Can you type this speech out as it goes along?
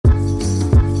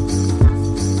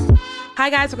Hi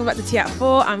guys, welcome back to Tea at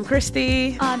 4. I'm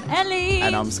Christie. I'm Ellie.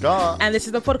 And I'm Scott. And this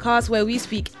is the podcast where we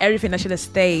speak everything that should have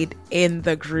stayed in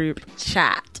the group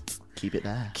chat. Keep it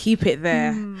there. Keep it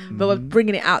there. But we're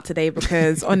bringing it out today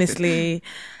because honestly,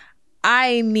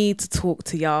 I need to talk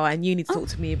to y'all and you need to talk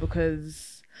to me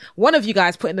because one of you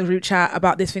guys put in the group chat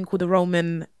about this thing called the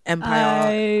Roman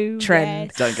Empire trend.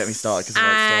 Yes. Don't get me started because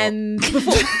And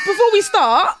before we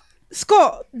start,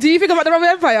 Scott, do you think about the Roman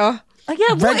Empire? Oh,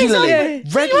 yeah, regularly.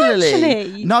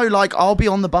 Actually? No, like I'll be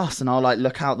on the bus and I'll like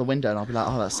look out the window and I'll be like,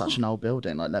 oh, that's such an old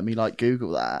building. Like, let me like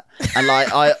Google that. And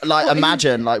like I like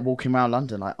imagine like walking around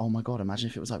London, like, oh my God, imagine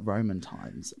if it was like Roman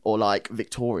times or like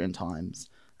Victorian times.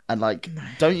 And like,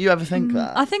 don't you ever think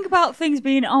that? I think about things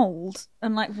being old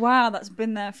and like, wow, that's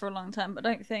been there for a long time, but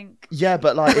I don't think. Yeah,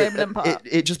 but like Roman Empire.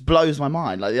 it just blows my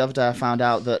mind. Like the other day I found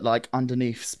out that like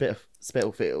underneath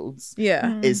Spitalfields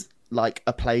is like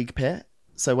a plague pit.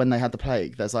 So when they had the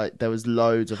plague, there was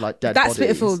loads of like dead bodies.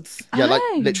 That's Spitalfields. Yeah, like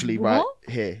literally what? right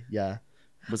here. Yeah,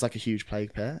 it was like a huge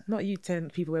plague pit. Not you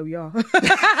telling people where we are.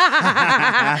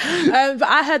 But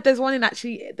I heard there's one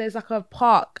there's like a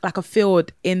park, like a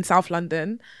field in South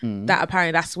London that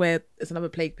apparently that's where there's another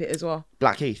plague pit as well.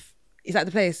 Blackheath. Is that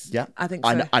the place? Yeah, I think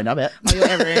so. I know it. Oh, you're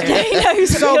everywhere. He knows.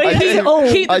 So He knows it all.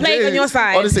 keep the plague on your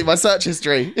side. Honestly, my search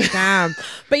history. Damn.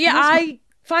 But yeah, I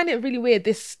find it really weird,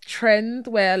 this trend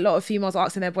where a lot of females are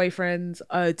asking their boyfriends,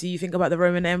 do you think about the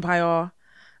Roman Empire?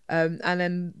 And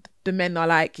then the men are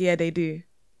like, yeah, they do.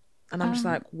 And I'm just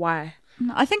like, why?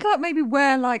 I think about maybe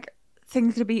where like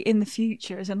things are going to be in the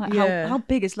future, as in like how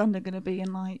big is London going to be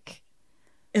in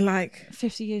like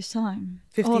 50 years time,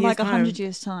 50 or years like time. 100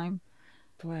 years time.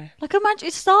 Boy. Like imagine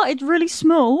it started really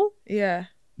small Yeah.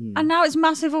 and now it's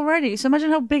massive already. So imagine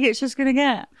how big it's just going to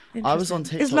get. I was on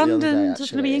TikTok Is the other London day,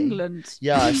 just going to be actually. England?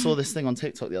 Yeah, I saw this thing on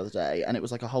TikTok the other day, and it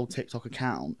was like a whole TikTok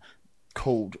account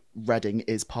called "Reading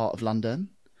is part of London,"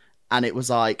 and it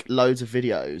was like loads of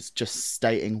videos just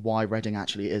stating why Reading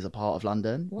actually is a part of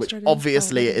London, which Reading?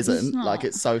 obviously it It's isn't. not. Like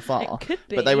it's so far, It could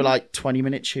be. but they were like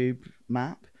 20-minute tube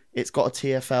map. It's got a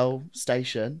TfL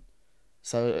station,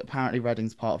 so apparently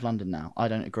Reading's part of London now. I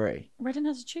don't agree. Reading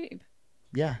has a tube.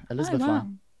 Yeah, Elizabeth Oh, wow.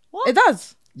 line. What? It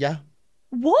does. Yeah,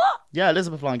 What? yeah,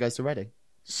 Elizabeth line goes to Reading.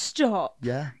 Stop.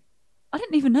 Yeah. I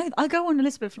didn't even know that. I go on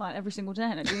Elizabeth line every single day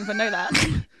and I didn't even know that.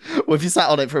 Well, if you sat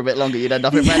on it for a bit longer, you'd end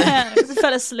up in Reading. Yeah, because I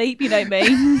fell asleep, you know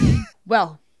me.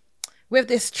 Well, with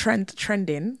this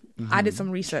trending, I did some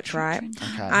research, right?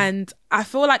 Okay. And I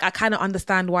feel like I kind of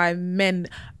understand why men,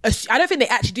 I don't think they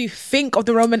actually do think of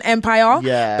the Roman Empire,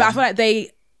 Yeah. but I feel like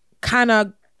they kind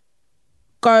of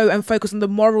go and focus on the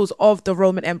morals of the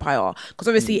Roman Empire. Because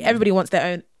obviously everybody wants their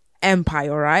own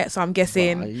empire, right? So I'm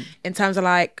guessing Right. in terms of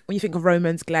like, when you think of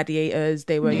Romans, gladiators,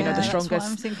 they were, you know, Yeah, the that's what I'm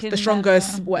strongest, thinking the then,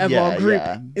 strongest yeah. whatever Yeah, group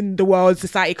yeah. in the world,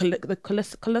 society, the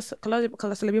Colosseum? Colosseum.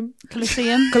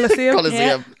 Colosseum?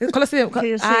 Colosseum. Colosseum.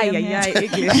 Colosseum, Ay, yeah.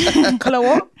 English. Colour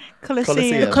what?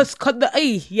 Colosseum.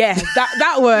 Colosseum. Yeah,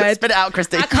 that word. Spit it out,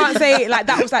 Christy. I can't say it like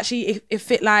that was actually, it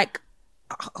fit like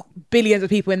billions of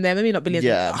people in there. Maybe not billions,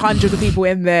 Yeah. but hundreds of people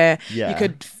in there. Yeah. You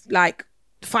could like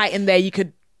fight in there. You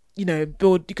could, you know,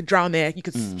 build, you could drown there. You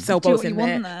could sell Do boats what in you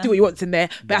there. want there. Do what you want in there.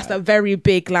 But that's a very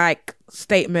big like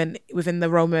statement within the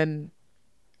Roman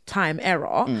time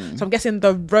era. So I'm guessing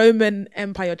the Roman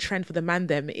Empire trend for the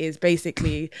mandem is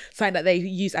basically something that they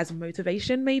use as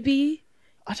motivation, maybe.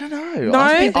 I don't know. No?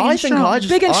 I Big and think I just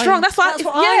Big and strong. That's why, That's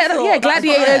what I thought. yeah, That's what I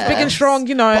gladiators, big and guess. strong,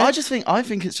 you know. But I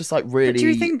think it's just like really Do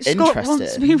you think Scott interesting.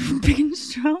 wants to be big and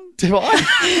strong? Do I?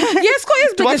 Yeah, Scott is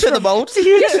big Do I and fit the strong. mold?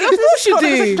 Yes, of course you Scott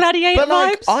has a do. gladiator But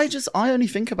like, vibes. I only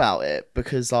think about it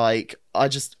because like I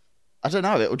don't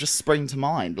know. It will just spring to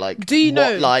mind. Like, Do you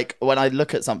know- Like when I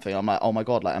look at something, I'm like, oh my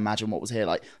God! Like imagine what was here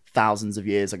like thousands of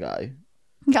years ago.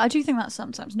 Yeah, I do think that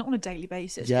sometimes, not on a daily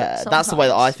basis. Yeah, but that's the way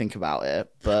that I sometimes. think about it.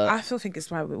 But I still think it's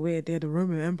like a bit weird. They're the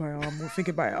Roman Empire. I'm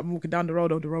thinking about it. I'm walking down the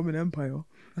road of the Roman Empire.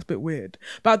 That's a bit weird.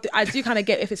 But I do kind of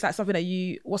get if it's like something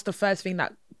that what's the first thing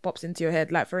that pops into your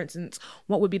head? Like, for instance,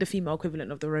 what would be the female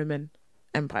equivalent of the Roman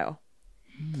Empire?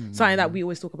 Something that we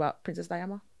always talk about, Princess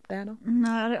Diana.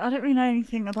 No, I don't really know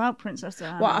anything about Princess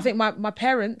Diana. Well, I think my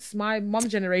parents, my mum's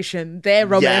generation, their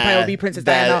Roman Empire would be Princess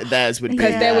Diana. Theirs would be.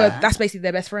 Because Yeah. that's basically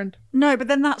their best friend. No, but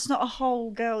then that's not a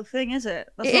whole girl thing, is it?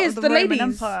 That's It not is the the Roman ladies.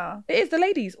 Empire. It is the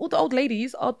ladies. All the old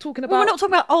ladies are talking about. Well, we're not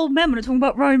talking about old men. We're talking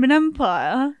about Roman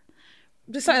Empire.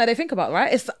 Just something that they think about,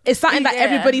 right? It's something that Yeah.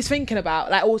 everybody's thinking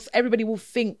about. Like, or everybody will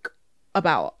think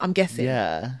about. I'm guessing.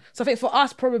 Yeah. So I think for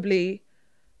us, probably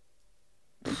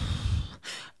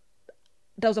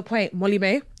there was a point. Molly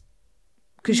May,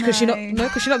 Could she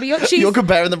not be? You're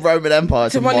comparing the Roman Empire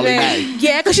to Molly May.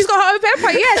 Yeah, because she's got her own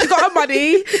empire. Yeah, she's got her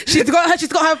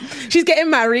money. She's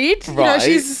getting married. Right. You know,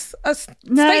 she's a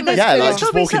statement. Yeah, like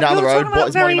just walking down the road. What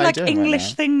is Molly May doing? English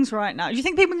right things right now. Do you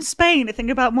think people in Spain are thinking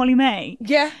about Molly May?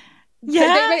 Yeah.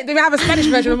 Yeah. They have a Spanish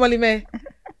version of Molly May.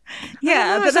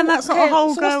 Yeah, but then that's not a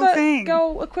whole girl thing.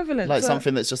 Girl equivalent. Like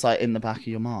something that's just like in the back of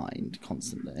your mind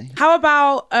constantly. How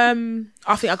about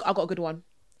I think I got a good one.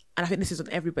 And I think this is on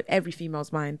every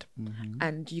female's mind. Mm-hmm.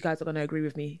 And you guys are going to agree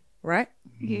with me, right?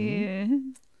 Yeah.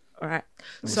 All right.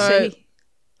 So,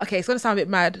 okay, it's going to sound a bit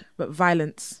mad, but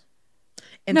violence.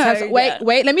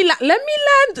 Wait, let me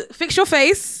land. Fix your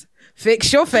face.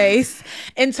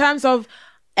 In terms of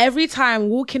every time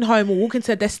walking home or walking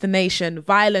to a destination,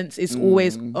 violence is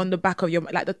always on the back of your,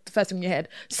 like the first thing in your head.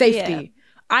 Safety. Yeah.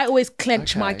 I always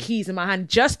clench my keys in my hand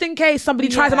just in case somebody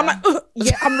tries, and I'm like,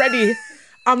 yeah, I'm ready.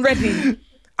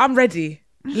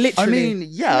 Literally. I mean,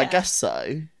 yeah, I guess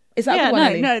so. Is that the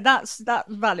one? No, that's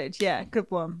valid. Yeah, good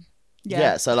one.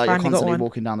 Yeah, so like finally you're constantly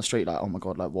walking down the street like, oh my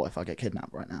God, like what if I get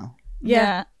kidnapped right now?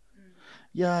 Yeah.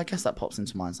 Yeah, I guess that pops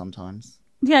into mind sometimes.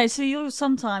 Yeah, so yours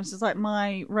sometimes is like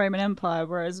my Roman Empire,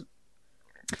 whereas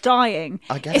dying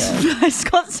it's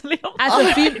constantly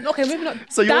okay, maybe not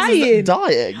so yours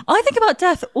dying. I think about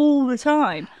death all the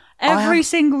time. Every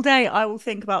single day I will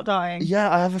think about dying. Yeah,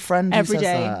 I have a friend who says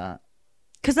that.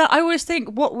 Because I always think,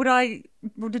 what would I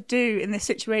do in this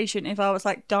situation if I was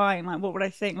like dying? Like, what would I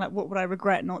think? Like, what would I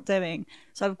regret not doing?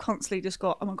 So I've constantly just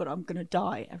got, oh my God, I'm going to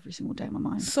die every single day in my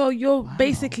mind. So you're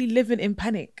basically living in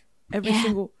panic every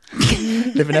single...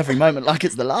 Living every moment like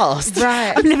it's the last.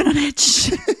 Right. I'm living on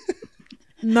edge.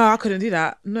 No, I couldn't do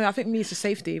that. No, I think me it's the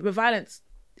safety. With violence...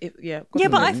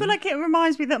 but I feel like it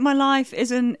reminds me that my life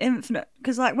isn't infinite,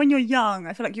 because like when you're young,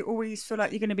 I feel like you always feel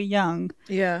like you're going to be young.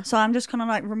 Yeah. So I'm just kind of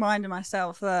like reminding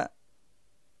myself that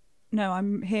no,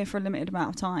 I'm here for a limited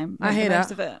amount of time. I hear that.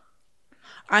 Most of it.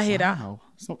 I hear that.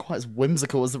 It's not quite as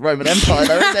whimsical as the Roman Empire,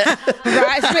 though, is it?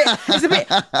 Right. It's a bit.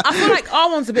 I feel like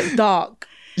our one's a bit dark.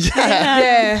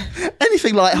 Yeah.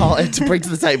 Anything light-hearted to bring to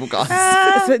the table, guys.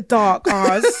 It's a bit dark,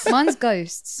 ours. Mine's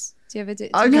ghosts. Do you ever do?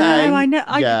 Okay. No, I know.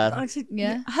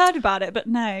 Yeah. I heard about it, but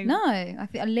no. No, I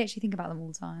literally think about them all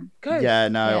the time. Good. Yeah,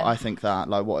 no, I think that.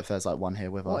 Like, what if there's like one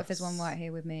here with us? What if there's one right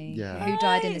here with me? Yeah. Who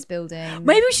died in this building?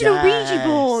 Maybe we should have Ouija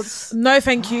boards. No,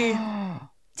 thank you.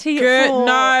 Good.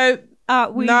 No.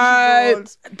 Ouija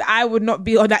boards. I would not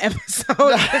be on that episode.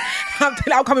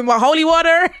 I'll come in my holy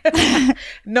water.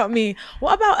 Not me.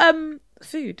 What about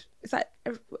food? It's like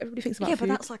everybody thinks about food. Yeah, but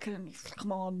that's like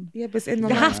come on. Yeah, but it's in my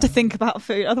You mind. have to think about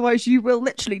food, otherwise you will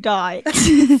literally die.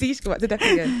 See, you go back to death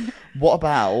again. What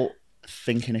about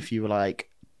thinking if you were like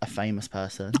a famous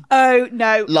person? Oh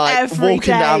no! Like every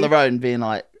walking day. down the road and being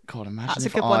like, God, imagine That's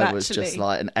if a good one, I was actually. just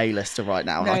like an A-lister right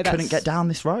now and No, I couldn't get down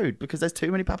this road because there's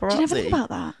too many paparazzi. Do you never think about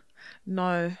that?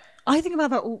 No. I think about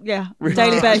that all, Really?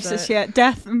 daily basis. Yeah,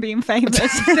 death and being famous.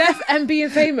 Death and being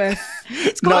famous.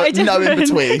 It's quite no in different.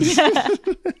 between. Yeah.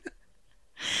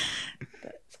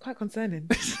 It's quite concerning.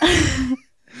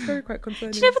 Very quite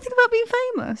concerning. Do you never think about being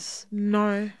famous?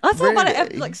 No. I thought about Really?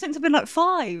 it like since I've been like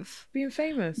 5. Being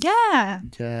famous? Yeah.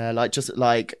 Yeah, like just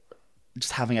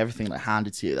having everything like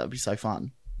handed to you. That would be so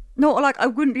fun. Not like I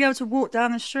wouldn't be able to walk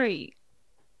down the street.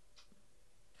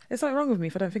 There's something wrong with me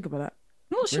if I don't think about that.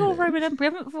 Not sure, Really? Roman Empire.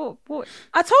 I haven't thought what.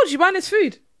 I told you, mine is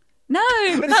food. No,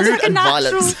 but that's Food like a and natural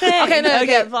violence. thing. Okay, no,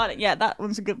 okay. Yeah, violent. Yeah, that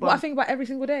one's a good one. What I think about every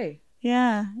single day.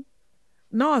 Yeah.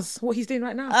 Nas, what he's doing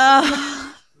right now.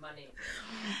 Mm.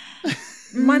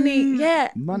 Money, yeah.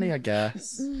 Money, I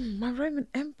guess. My Roman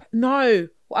Empire. No.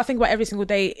 What I think about every single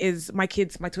day is my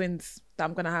kids, my twins that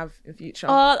I'm going to have in future.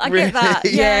 Oh, I get that.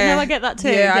 Really? Yeah, Yeah. no, I get that too.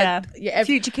 Yeah, Yeah,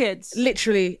 future kids.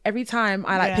 Literally, every time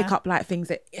I Yeah. pick up like things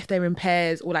that if they're in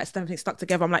pairs or like something stuck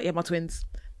together, I'm like, yeah, my twins.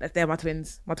 They're my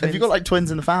twins. My twins. Have you got like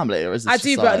twins in the family, or is this I just,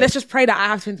 do, like... but let's just pray that I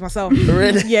have twins myself.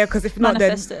 Really? Yeah, because if not, then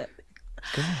Manifest it.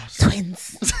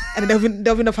 twins. And then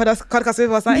they'll be on the podcast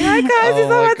with us like, hi guys, these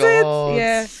Oh are my my twins. God.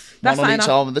 Yeah. One on each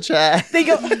arm of the chair. There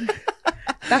you go.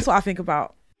 That's what I think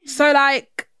about. So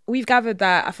like we've gathered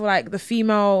that I feel like the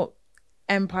female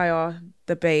empire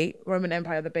debate, Roman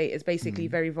Empire debate is basically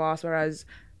very vast, whereas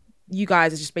you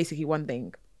guys is just basically one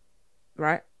thing,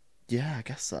 right? Yeah, I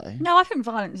guess so. No, I think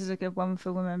violence is a good one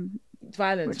for women,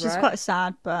 Violence, which right? is quite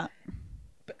sad, but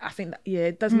I think that, yeah,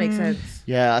 it does make sense.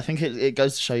 Yeah, I think it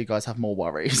goes to show you guys have more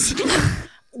worries.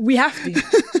 We have to.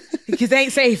 because it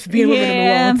ain't safe being a woman in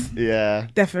Yeah. the world. Yeah.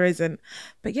 Definitely isn't.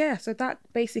 But yeah, so that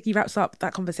basically wraps up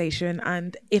that conversation.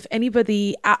 And if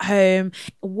anybody at home,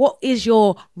 what is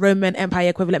your Roman Empire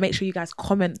equivalent? Make sure you guys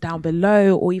comment down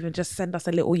below, or even just send us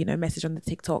a little, message on the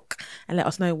TikTok and let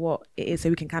us know what it is, so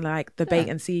we can kind of like debate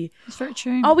and see, It's very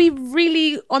true. are we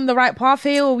really on the right path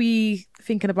here, or are we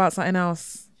thinking about something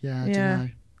else? Yeah, I don't know.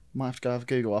 Might have to go have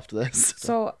Google after this.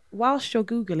 So whilst you're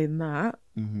Googling that,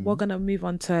 Mm-hmm. we're going to move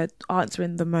on to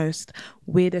answering the most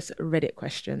weirdest Reddit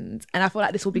questions. And I feel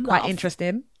like this will be quite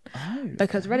interesting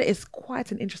because Reddit is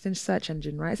quite an interesting search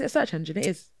engine, right? Is it a search engine? It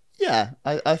is. Yeah,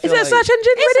 I Is feel it a search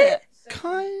engine, Reddit?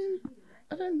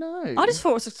 I don't know. I just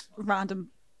thought it was a random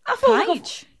I thought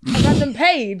page. it was a random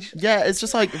page. Yeah, it's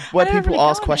just like where don't people really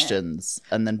ask go on it. questions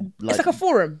and then like, It's like a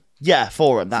forum. yeah,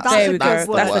 forum. That's There we go. that's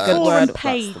the That's a word. good Forum word. That's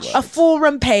page. the word. A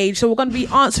forum page. So we're going to be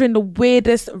answering the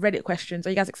weirdest Reddit questions.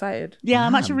 Are you guys excited? Yeah,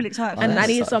 I'm actually really excited. I And am I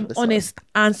need excited some for this one. honest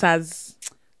answers.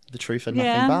 The truth and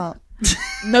nothing Yeah. but.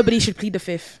 Nobody should plead the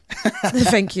fifth.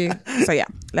 Thank you. So yeah,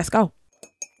 let's go.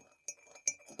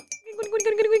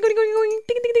 Ding,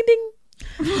 ding, ding, ding.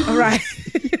 All right.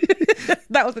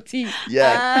 That was the T.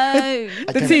 Yeah, Oh.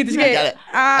 I The get T. it. Did you I get get it? it.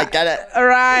 I get it. All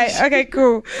right. Okay,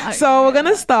 cool. So we're going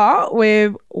to start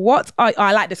with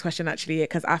I like this question actually,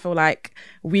 because I feel like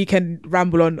we can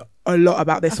ramble on a lot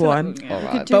about this one. All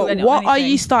right. But what are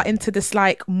you starting to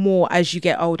dislike more as you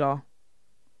get older?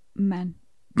 Men.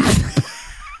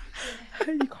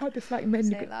 You can't dislike men.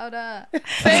 Say it louder.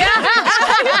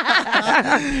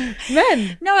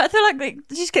 Men. No, I feel like you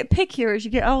just get pickier as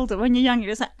you get older. When you're young,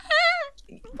 you're just like,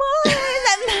 why?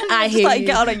 I Just hear like you.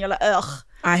 get older and you're like, ugh,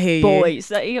 I hear you. boys.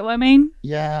 That you get what I mean?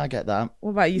 Yeah, I get that.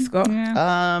 What about you, Scott?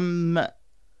 Yeah.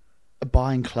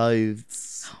 Buying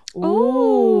clothes.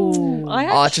 Ooh.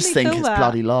 I just think feel it's that.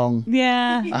 bloody long.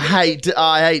 Yeah. I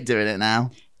hate doing it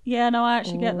now. Yeah, no, I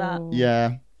actually get that.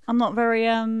 Yeah. I'm not very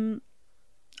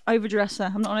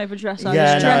overdresser. I'm not an overdresser.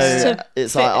 Yeah, I just dress no, to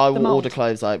it's fit like I the will order mold.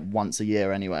 clothes like once a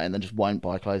year anyway, and then just won't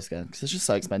buy clothes again because it's just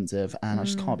so expensive, and I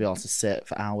just can't be asked to sit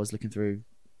for hours looking through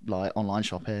like online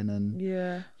shopping and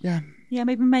Yeah. yeah. Yeah,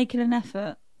 maybe making an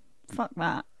effort. Fuck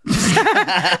that.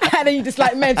 And then you just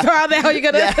like, men, so how the hell are you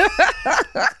gonna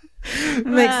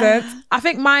Makes sense. I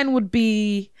think mine would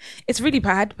be, it's really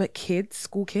bad, but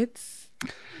school kids.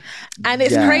 And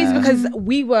it's Yeah. crazy because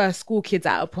we were school kids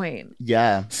at a point.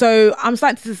 Yeah. So I'm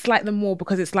starting to dislike them more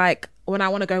because it's like when I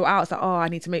want to go out, it's like, oh, I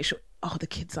need to make sure, oh, the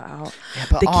kids are out. Yeah,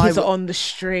 but The kids I are on the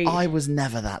street. I was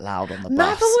never that loud on the bus.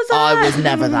 Neither was I. was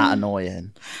never that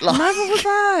annoying. Like, Neither was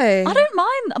I. I don't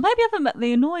mind. Maybe I haven't met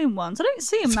the annoying ones. I don't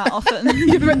see them that often.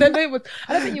 Yeah, but then I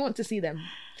don't think you want to see them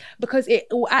because it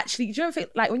will actually. Do you ever think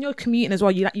like when you're commuting as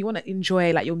well, you want to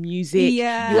enjoy like your music.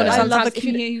 Yeah, you want to I love sometimes a if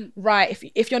you- commute.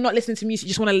 right. If you're not listening to music, you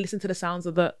just want to listen to the sounds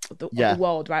of the Yeah.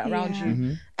 world right around Yeah.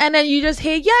 you, and then you just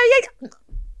hear yeah.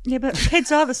 Yeah, but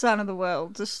kids are the sound of the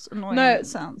world. Just annoying. No, it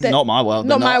sounds. not my world.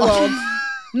 Not they're my world.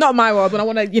 Not my world. When I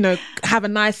want to have a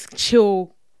nice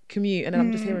chill commute, and then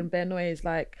I'm just hearing bare noise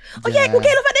like, oh yeah, Yeah. we'll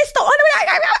get off at this stop.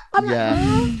 I'm like,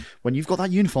 Yeah. When you've got that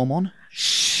uniform on.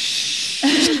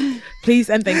 please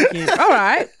and thank you. All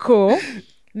right, cool.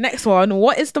 Next one.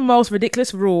 What is the most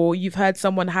ridiculous rule you've heard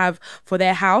someone have for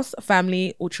their house,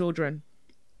 family, or children?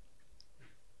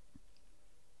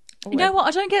 You know what?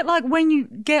 I don't get like when you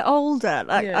get older.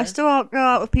 Like Yeah. I still go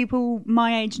out with people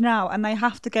my age now, and they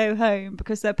have to go home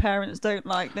because their parents don't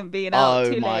like them being out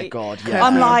Oh too my late. god. Yeah.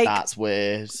 I'm like, that's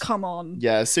weird. come on.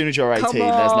 Yeah, as soon as you're 18, Come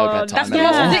there's no on. bedtime. That's the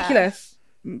anymore. most Yeah. ridiculous.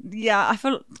 Yeah, I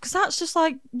feel because that's just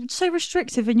like so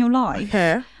restrictive in your life,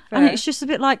 Yeah. and it's just a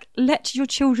bit like let your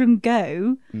children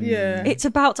go. Yeah. It's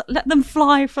about let them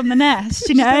fly from the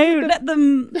nest, let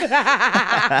them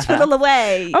twiddle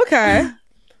away. Okay.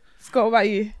 Scott, what about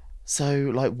you?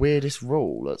 So, like, weirdest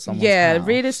rule at someone's Yeah,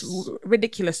 house.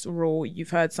 ridiculous rule you've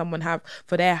heard someone have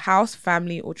for their house,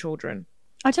 family, or children.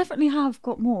 I definitely have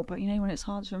got more, but when it's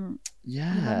hard to.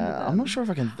 Yeah, I'm not sure if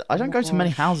I can. I don't go to many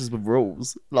houses with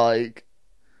rules. Like,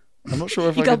 I'm not sure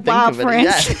if You I got can think wild of any.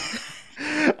 friends.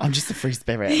 Yeah. I'm just a free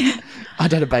spirit. I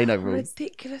don't obey no rules.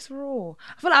 Ridiculous rule.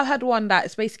 I feel like I've had one that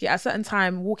is basically at a certain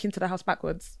time walk into the house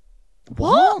backwards.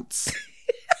 What?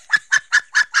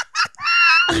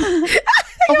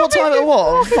 Oh, what time? At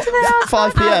what?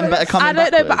 5 p.m. Better come. I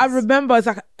don't know, but I remember it's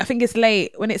like I think it's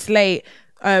late when it's late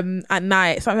at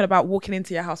night. Something about walking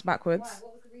into your house backwards.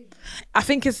 I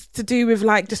think it's to do with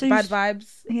like just bad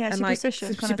vibes. Yeah, and like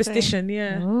superstition kind of superstition.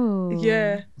 Yeah, Oh.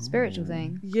 yeah, Spiritual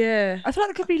thing. yeah. I feel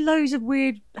like there could be loads of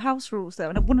weird house rules though,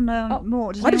 and I want to know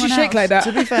more. Does Why did you anyone shake else? like that?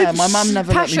 To be fair, my mum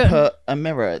never let me Passion. put a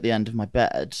mirror at the end of my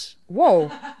bed.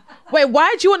 Whoa. Wait,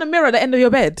 why do you want a mirror at the end of your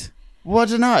bed? Well, I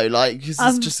don't know, like, 'cause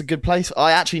it's just a good place.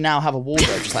 I actually now have a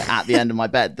wardrobe just like at the end of my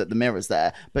bed that the mirror's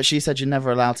there. But she said you're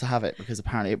never allowed to have it because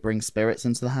apparently it brings spirits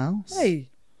into the house. Hey.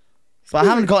 But I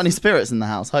haven't got any spirits in the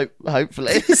house,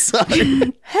 hopefully. So.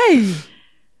 Hey.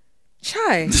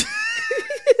 Chai.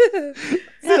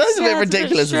 That's a bit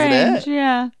ridiculous, isn't it?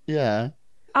 Yeah. Yeah.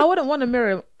 I wouldn't want a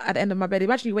mirror at the end of my bed.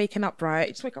 Imagine you waking up, right?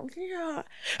 Just wake up. Yeah.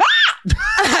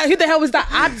 Ah! Who the hell was that?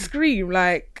 I'd scream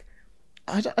like.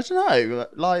 I don't know.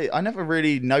 Like, I never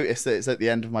really noticed that it's at the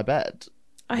end of my bed.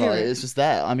 I hear it. It's just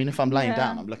there. I mean, if I'm laying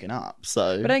down, I'm looking up.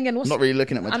 So, But then again, I'm not really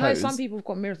looking at my I toes. know some people have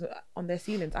got mirrors on their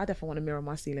ceilings. I definitely want a mirror on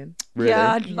my ceiling. Really?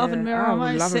 Yeah, I'd love a Yeah, mirror I on would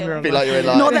my love a mirror ceiling. on Be like you're in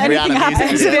like Not that anything Rihanna music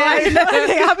happens. video. Not that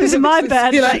anything happens in my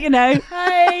bed, but you know,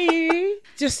 Hey,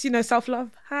 just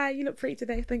self-love. Hi, you look pretty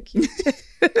today. Thank you.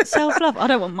 self-love. I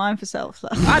don't want mine for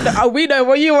self-love. We know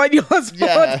what you want yours for.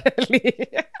 Yeah. Definitely.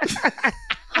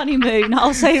 Honeymoon.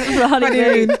 I'll save it for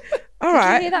honeymoon. All Did you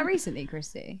right. hear that recently,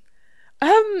 Christy?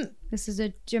 This is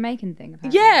a Jamaican thing.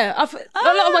 Apparently. Yeah, a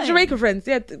lot of my Jamaican friends,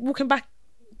 walking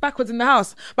backwards in the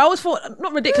house. But I always thought,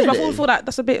 not ridiculous, but I always thought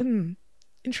that's a bit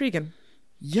intriguing.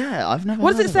 Yeah, I've never.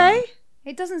 What does heard it of that. say?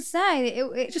 It doesn't say.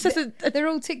 It just says they're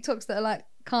all TikToks that are like,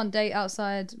 can't date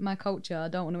outside my culture. I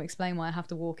don't want to explain why I have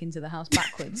to walk into the house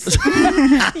backwards.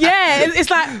 Yeah, it's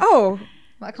like, oh,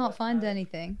 But I can't find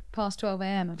anything past 12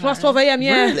 a.m. plus 12 a.m.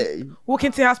 Yeah, Really? walk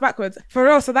into your house backwards for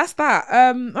real. So that's that.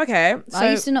 Okay, so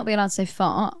I used to not be allowed to say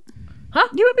fart. You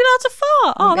wouldn't be allowed to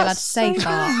fart. I Oh, wouldn't be allowed to that's say so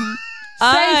fart. dumb.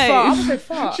 say fart. I Oh. would say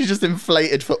fart. She's just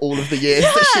inflated for all of the years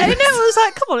Yeah, that I know. she It was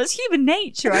like, come on, it's human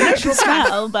nature. I know it can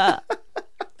smell, but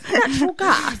Natural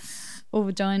gas. Or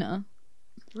vagina.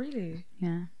 Really?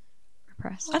 Yeah.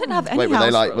 Repressed. I didn't have any. Wait, were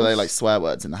house they rules. like swear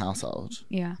words in the household?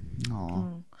 Yeah.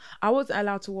 Oh. I wasn't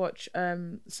allowed to watch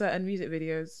certain music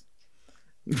videos.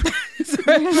 So,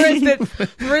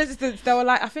 for instance, they were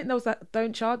like, I think there was like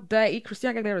 "Don't Child," "Dirty."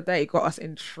 Christina Aguilera "Dirty" got us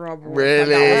in trouble. Really?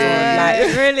 That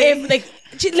was on, Really?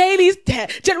 If, ladies,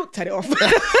 general, turn it off.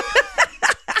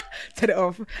 Turn it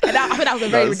off. And I think that was a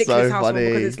very That's ridiculous so household funny.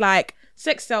 because it's like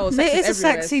sex sells. Sex It is a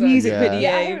everywhere, sexy so- music Yeah. video.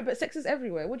 Yeah, I hear it, but sex is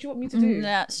everywhere. What do you want me to do?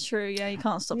 That's true. Yeah, you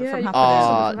can't stop it Yeah, from you happening.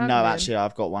 can't. No, happening. actually,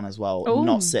 I've got one as well. Ooh.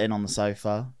 Not sitting on the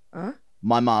sofa. Huh?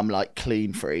 My mum, like,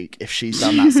 clean freak. If she's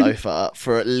done that sofa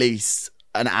for at least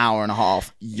an hour and a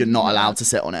half, you're not allowed to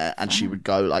sit on it. And she would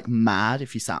go, like, mad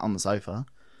if you sat on the sofa.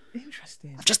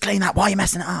 Interesting. I've just cleaned that. Why are you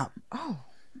messing it up? Oh,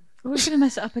 We're going to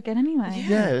mess it up again anyway.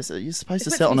 Yeah, you're supposed to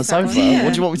It's sit on a meant to be sofa. sat on, yeah.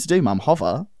 What do you want me to do, mum?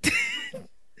 Hover?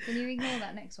 Can you ignore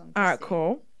that next one? all right,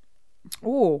 Christy?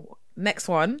 cool. Oh, next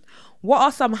one. What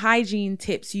are some hygiene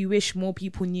tips you wish more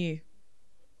people knew?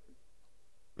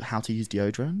 How to use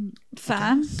deodorant?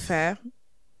 Fair.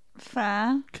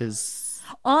 Fair. Because...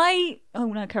 Oh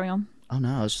no, carry on. Oh,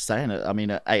 no, I was just saying it. I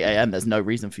mean, at 8 a.m., there's no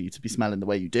reason for you to be smelling the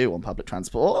way you do on public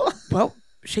transport. Well,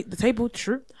 shake the table.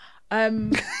 True.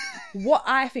 What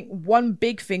I think one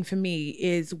big thing for me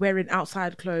is wearing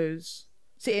outside clothes.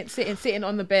 Sitting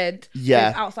on the bed. Yeah.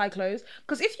 With outside clothes.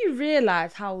 Because if you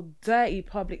realise how dirty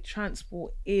public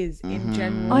transport is in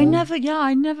general, I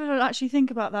never actually think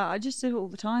about that. I just do it all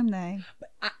the time though.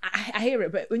 I hear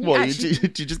it, but when you What, actually,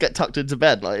 do you just get tucked into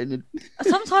bed? Like,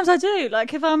 Sometimes I do.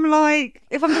 Like if I'm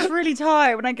just really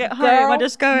tired when I get home, Girl. I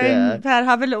just go Yeah. in bed,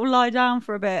 have a little lie down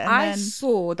for a bit, and I then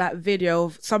saw that video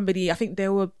of somebody. I think they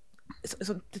were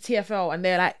it's on the TFL, and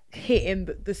they're like hitting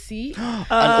the seat. and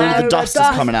all the dust is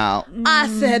coming out. I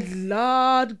said,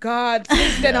 Lord God.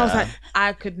 Since then, I was like,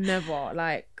 I could never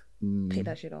take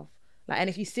that shit off. Like, and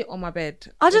if you sit on my bed,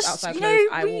 I with just, outside you clothes, know,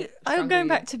 I'm strangle going you.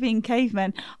 back to being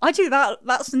cavemen. I do that.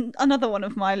 That's another one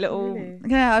of my little. Really?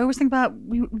 Yeah, I always think about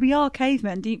we are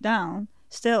cavemen deep down.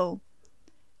 Still,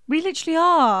 we literally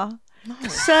are.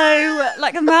 So,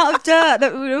 like, the amount of dirt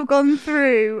that we would have gone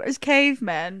through as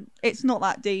cavemen, it's not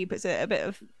that deep, is it? A bit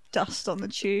of dust on the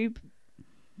tube.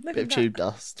 Look Bit at of that. tube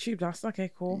dust. Tube dust.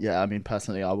 Okay, cool. Yeah, I mean,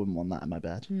 personally, I wouldn't want that in my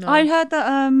bed. No. I heard that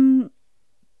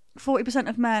 40%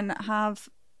 of men have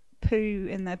poo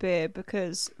in their beard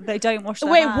because they don't wash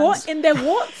their Wait, hands. what? In their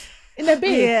what? In their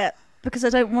beard? Yeah, because they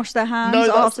don't wash their hands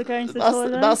No, after going to the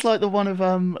toilet. that's like the one of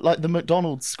like the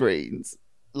McDonald's screens,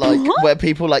 like where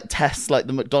people like test like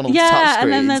the McDonald's Yeah, touch and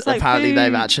screens. then there's, like, Apparently, poo.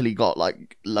 they've actually got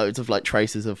like loads of like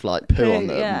traces of like poo on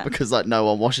them yeah. because like no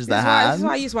one washes their This is why hands.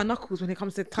 I use my knuckles when it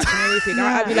comes to touching anything.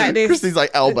 I'd be like this. Christy's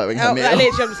like elbowing her Like, meal.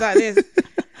 literally, I'm just like this.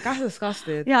 That's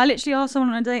disgusting. Yeah, I literally asked someone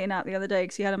on a dating app the other day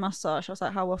because he had a moustache. I was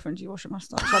like, "How often do you wash a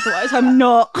moustache?" I thought, "I'm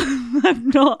not, I'm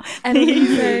not." And what did he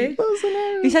say?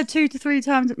 He said 2 to 3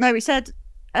 times. No, he said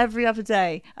every other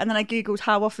day. And then I googled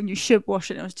how often you should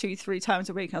wash it. And it was 2-3 times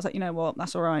a week. And I was like, you know what?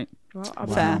 That's all right. Well,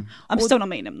 Fair. I'm still not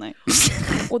meeting him though.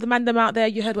 all the man them out there,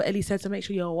 you heard what Ellie said, so make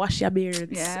sure you wash your beards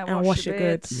and wash it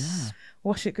good. Yeah.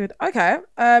 Wash it good. Okay.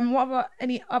 What about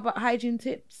any other hygiene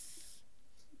tips?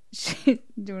 Do you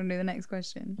want to do the next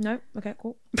question? No? Okay,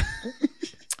 cool.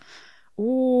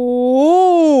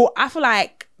 Ooh, I feel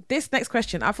like this next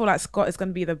question, I feel like Scott is going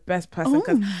to be the best person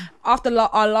because after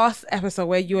our last episode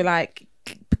where you were like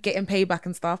getting payback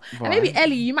and stuff, and maybe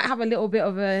Ellie, you might have a little bit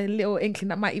of a little inkling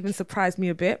that might even surprise me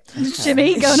a bit.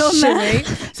 Shimmy going on there.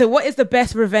 So what is the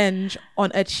best revenge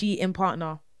on a cheating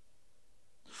partner?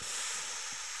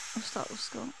 I'll start with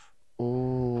Scott.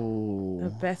 Oh. The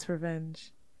best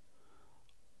revenge.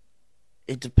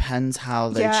 It depends how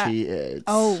they cheated.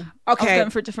 Oh, okay. I was going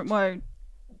for a different word.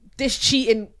 This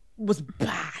cheating was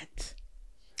bad.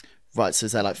 Right, so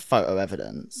is there like photo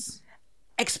evidence?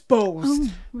 Exposed.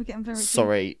 Oh, we're getting very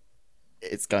Sorry,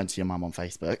 it's going to your mum on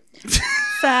Facebook.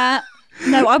 fair.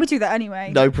 No, I would do that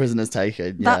anyway. No prisoners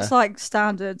taken. Yeah. That's like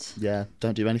standard. Yeah,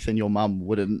 don't do anything your mum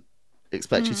wouldn't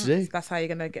expect you to do. That's how you're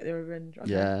going to get the revenge.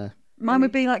 Okay. Yeah. Mine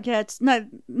would be like,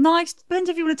 nice. Depends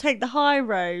if you want to take the high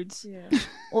roads Yeah.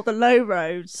 or the low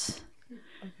roads.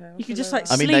 Okay, You could just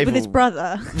like I mean, sleep they've with his all-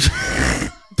 brother.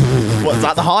 What's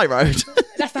that, the high road?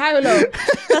 That's the high or low.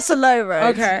 That's a low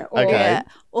road. Okay. Or, Okay. Yeah.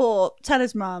 Or tell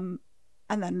his mum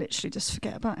and then literally just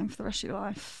forget about him for the rest of your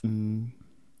life.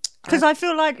 Because I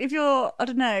feel like if you're, I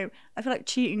don't know, I feel like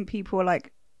cheating people are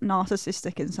like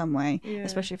narcissistic in some way,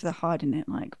 especially if they're hiding it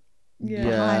like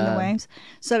behind the waves.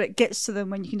 So it gets to them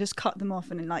when you can just cut them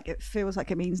off and then, like it feels like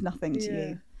it means nothing to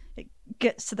you. It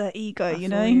gets to their ego, you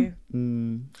know?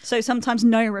 So sometimes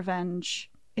no revenge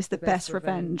is the best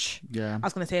revenge. Yeah. I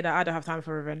was going to say that I don't have time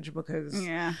for revenge because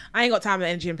Yeah. I ain't got time,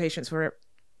 energy and patience for it.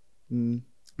 And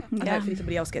Yeah. hopefully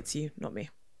somebody else gets you, not me.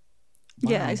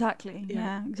 Yeah, exactly.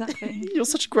 Yeah, exactly. You're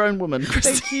such a grown woman,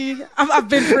 Christie. Thank you. I've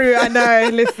been through it, I know.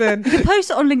 Listen.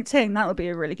 Post it on LinkedIn. That would be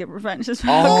a really good revenge as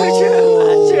well. Could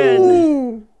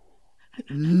you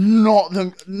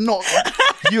imagine? Not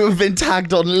you have been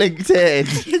tagged on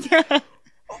LinkedIn.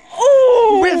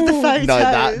 With the photos.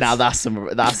 No, that's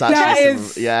actually That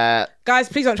is- yeah. Guys,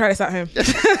 please don't try this at home.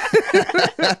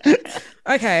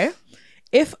 Okay.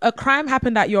 If a crime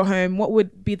happened at your home, what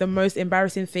would be the most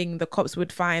embarrassing thing the cops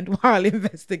would find while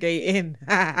investigating?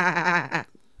 My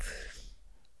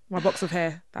box of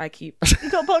hair that I keep. You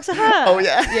got a box of hair? Oh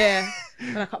yeah. Yeah.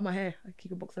 When I cut my hair, I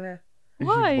keep a box of hair.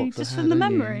 Why? box of Just hair, from the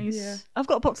don't you? memories? Yeah. I've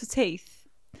got a box of teeth.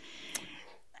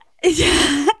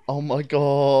 Yeah. Oh my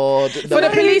god. For the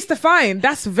police to find,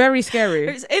 that's very scary.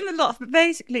 It's in the loft, but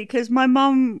basically, because my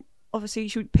mum, obviously,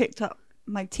 she picked up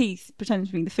my teeth, pretending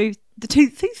to be the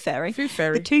tooth fairy. Food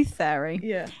fairy. The tooth fairy.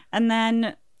 Yeah. And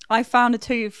then I found a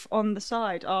tooth on the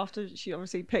side after she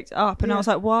obviously picked it up. And I was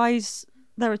like, why is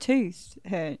there a tooth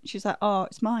here? She's like, oh,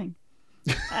 it's mine.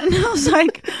 And I was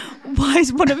like, why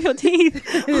is one of your teeth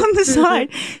on the side?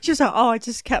 She was like, oh, I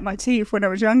just kept my teeth when I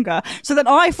was younger. So then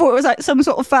I thought it was like some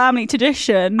sort of family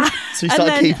tradition. So you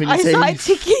started keeping your I started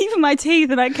teeth. keeping my teeth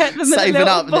and I kept them in a Saving little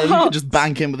up, and then you box. could just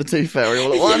bank in with the tooth fairy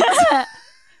all at once.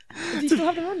 Do you still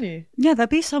have them on you? Yeah, there'll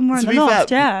be somewhere in To the be loft,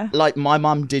 fair, yeah. like my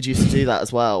mum did used to do that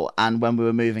as well. And when we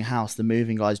were moving house, the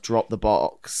moving guys dropped the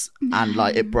box, and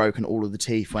like it broke, and all of the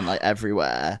teeth went like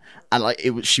everywhere. And like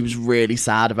she was really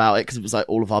sad about it because it was like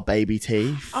all of our baby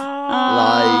teeth,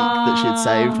 like that she had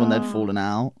saved when they'd fallen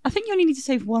out. I think you only need to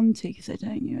save one tooth, though,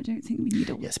 don't you? I don't think we need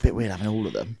all. Yeah, it's a bit weird having all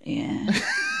of them. Yeah.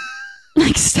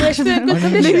 Like stash still in them. good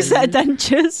condition? New set of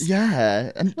dentures.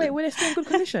 Yeah, and Wait, were they still in good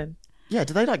condition? yeah,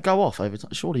 do they like go off over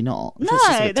time? Surely not. If No, it's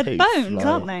just a they're tooth, bones, like-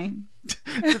 aren't they?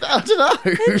 I don't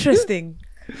know. Interesting.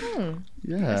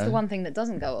 Yeah, That's the one thing that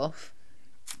doesn't go off.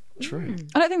 true.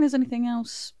 I don't think there's anything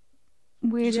else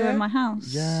weirder Yeah. in my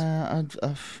house. Yeah,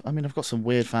 I've got some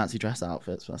weird fancy dress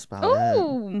outfits, but that's about it.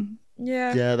 Oh.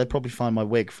 Yeah. Yeah, they'd probably find my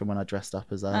wig from when I dressed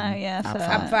up as yeah, Ab fair.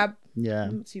 Fab. Ab Fab. Yeah,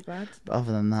 Not too bad. but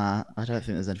other than that, I don't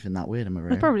think there's anything that weird in my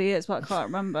room. There probably is, but I can't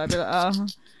remember. I'd be like, oh,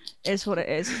 it's what it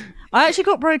is. I actually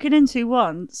got broken into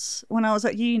once when I was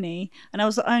at uni, and I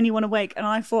was the only one awake, and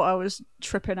I thought I was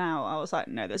tripping out. I was like,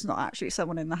 no, there's not actually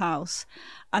someone in the house.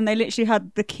 And they literally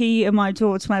had the key in my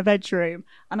door to my bedroom,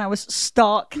 and I was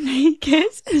stark naked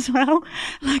as well.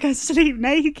 Like, I sleep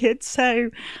naked, so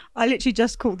I literally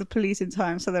just called the police in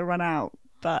time, so they run out.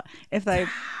 But if they'd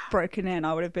broken in,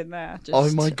 I would have been there. Just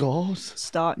Oh my god!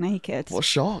 stark naked. What a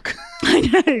shock! I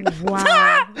know.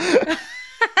 Wow.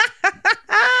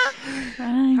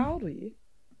 I know. How old were you?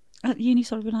 At uni,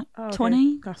 sort of been like Oh, okay.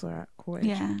 20. That's all right. Cool age.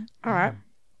 Yeah. All right.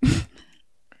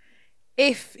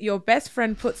 If your best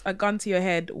friend puts a gun to your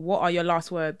head, what are your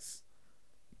last words?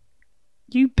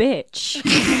 You bitch.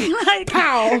 Like,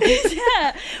 Pow.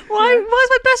 yeah. Why's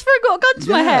my best friend got a gun to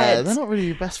my head? They're not really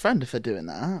your best friend if they're doing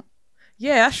that.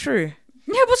 Yeah, that's true.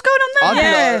 Yeah, what's going on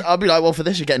there? I'd be like, well, for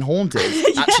this you're getting haunted.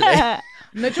 Actually, Yeah.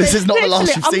 No, this is not the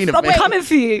last you've seen of I'm me. coming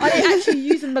for you. Are they actually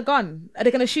using the gun? Are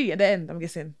they going to shoot you at the end? I'm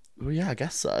guessing. Well, yeah, I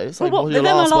guess so. It's Well, like, what? what are They're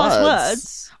your my last last words?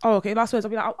 words. Oh, okay. Last words.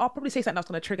 I'll probably say something that's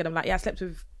going to trigger them. Like, yeah, I slept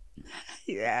with.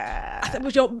 Yeah. I slept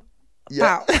with your.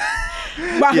 Yeah. Pow.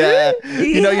 But Yeah, who?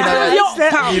 you know,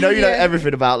 Pow. you know Yeah.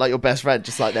 everything about like your best friend,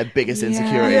 just like their biggest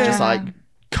insecurity, Yeah. just like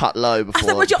cut low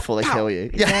before your- before they pow. kill you.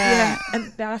 Yeah.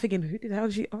 And then I'm thinking, who the hell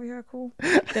did she? Oh, yeah, cool.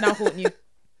 Then I'll haunt you.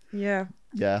 Yeah.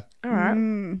 Yeah. All right.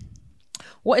 Mm.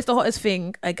 What is the hottest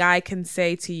thing a guy can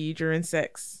say to you during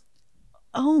sex?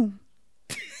 Oh.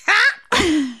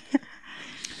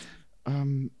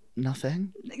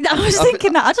 Nothing. I was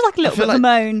thinking that. I just like a little bit of a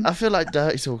moan. I feel like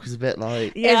dirty talk is a bit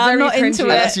like It's Yeah, I'm very not into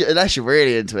cringy. it. unless you're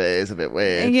really into it, it's a bit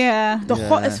weird. Yeah. The Yeah.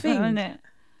 hottest Isn't thing. it?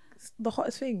 The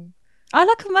hottest thing. I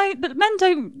like a moan, but men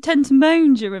don't tend to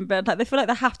moan during bed. Like they feel like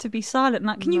they have to be silent.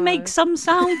 Like, can you No. make some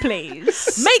sound,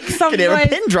 please? Make some Can hear a noise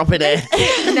pin drop in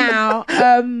it. now.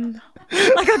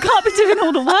 Like I can't be doing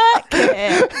all the work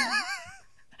here.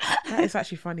 That is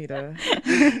actually funny though.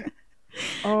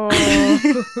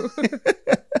 Oh.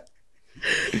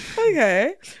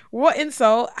 Okay. What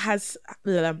insult have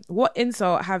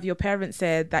your parents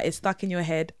said that is stuck in your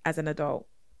head as an adult?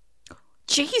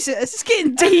 Jesus, it's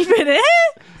getting deep in it.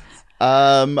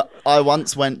 I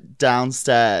once went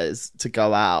downstairs to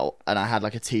go out and I had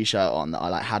like a t-shirt on that I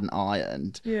like hadn't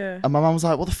ironed. Yeah. And my mum was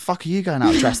like, "What the fuck are you going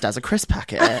out dressed as? A crisp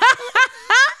packet?"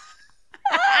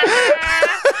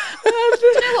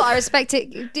 You know what? I respect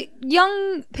it.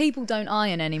 Young people don't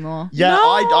iron anymore. Yeah, No.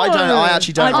 I don't. I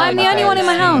actually don't. I'm the only one in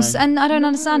my house, and and I don't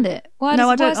understand it. Why No, I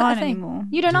why don't is that a iron thing? anymore.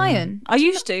 You don't iron? I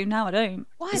used to. Now I don't.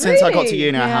 Why? since I got to Really?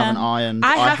 uni, I Yeah. haven't ironed.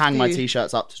 I I have hang my to.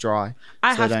 t-shirts up to dry.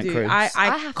 I so have they don't to. crease.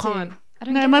 I have can't. to. I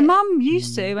don't No, get my it. mum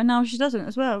used to, and now she doesn't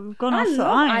as well. We've gone I off the love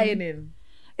iron. ironing.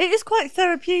 It is quite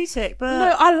therapeutic, but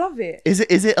No, I love it. Is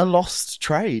it a lost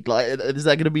trade? Like, is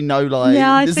there going to be no like?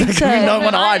 Yeah, I is there think gonna be so. no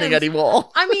one No ironing irons. anymore?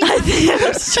 I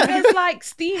mean, there's like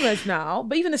steamers now,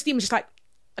 but even the steamer's just like,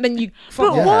 and then you.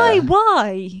 but Yeah.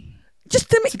 why?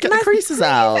 Just to make To get the creases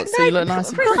out, so you look nice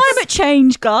and crisp. Climate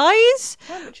change, guys.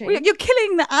 Climate change. You're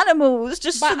killing the animals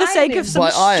just By for the sake ironing. of some By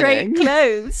straight ironing.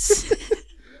 clothes.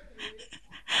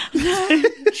 do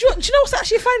you know what's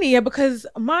actually funny? Yeah, because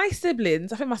my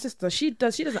siblings, I think my sister, she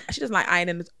doesn't like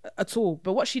ironing at all.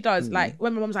 But what she does, like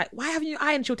when my mom's like, "Why haven't you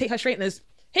ironed?" She'll take her straighteners.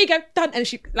 Here you go, done. And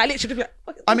she like literally. Be like,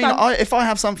 "Okay, I mean, done." if I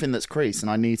have something that's creased and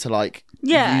I need to like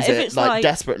Yeah, use if it it's like like-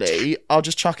 desperately, I'll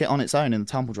just chuck it on its own in the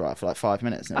tumble dryer for like 5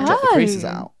 minutes and it'll drop the creases Oh.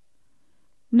 out.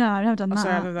 No, I've never done I'm that.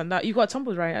 sorry, I've never done that. You got a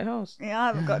tumble dryer at house. Yeah, I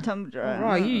haven't got a tumble dryer.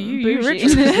 Right, you Bougie. rich.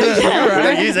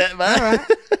 Don't use it, man.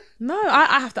 No,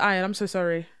 I have to iron. I'm so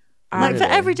sorry. Like for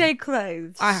Really? everyday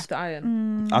clothes. I have to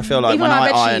iron. I feel like Even when on I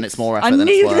bed iron, sheets. it's more effort I than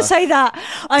knew it's you were going to worth. say that.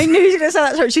 I knew you were going to say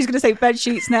that. Sorry, she's going to say bed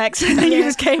sheets next. And then you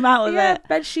just came out with Yeah, it.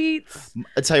 bed sheets.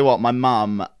 I tell you what, my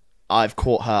mum, I've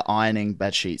caught her ironing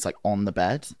bed sheets like on the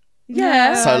bed.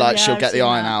 Yeah. So like yeah, she'll I've get the seen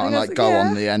iron that. out and I like guess- go yeah.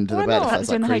 on the end of the Why bed not? if Like there's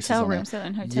they do like in the creases hotel on room. it. Still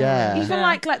in hotel Yeah. room. Even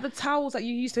like the towels that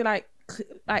you used to like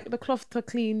the cloth to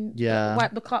clean. Yeah.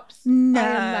 Wipe the cups. No.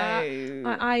 Iron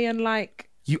that. I iron like.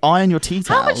 You iron your tea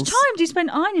How towels. much time do you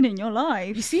spend ironing in your You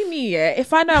life? see me, yeah.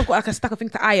 If I know I've got like a stack of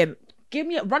things to iron,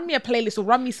 run me a playlist or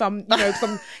run me some,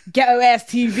 some ghetto ass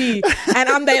TV, and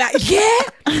I'm there like,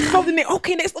 yeah, holding it.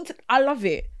 Okay, next one. I love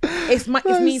it. It's me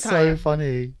That's time. so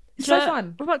funny. It's so But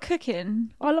fun. What about cooking?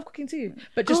 Oh, I love cooking too,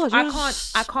 but just God,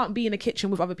 I can't be in the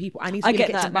kitchen with other people. I need to I be in the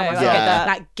get kitchen that, by no, myself. I get that.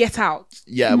 Like get out.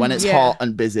 Yeah, when it's Yeah. hot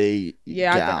and busy,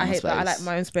 Yeah, get out I in hate that. I space. like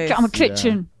my own space. Get out my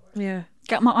kitchen. Yeah,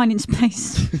 Get out my ironing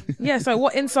space. yeah. So,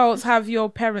 what insults have your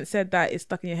parents said that is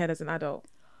stuck in your head as an adult?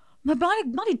 My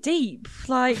body deep,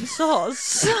 like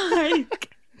sauce.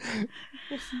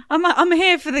 Like, I'm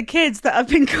here for the kids that have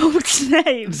been called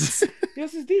names.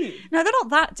 Yours is deep. No, they're not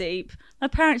that deep. My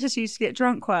parents just used to get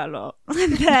drunk quite a lot.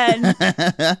 And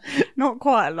then, not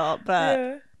quite a lot, but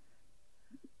Yeah.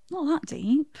 not that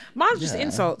deep. Mine's just Yeah.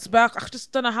 insults, but I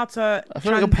just don't know how to. I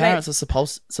feel like your translate. parents are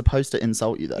supposed to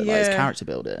insult you though. Like it's Yeah. character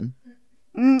building.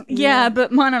 Yeah,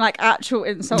 but mine are like actual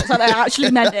insults. Like they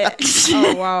actually meant it.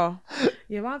 Oh wow.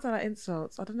 Yeah, mine's are like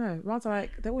insults. I don't know. Mine's are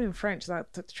like they're all in French.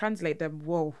 Like to translate them.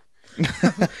 Whoa.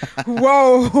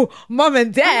 Whoa, mum and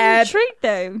I'm dad. intrigued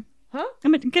though. Huh? I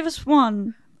mean, give us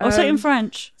one. I'll say it in Um,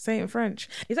 French. Say it in French.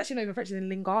 It's actually not even French. It's in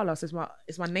Lingala, so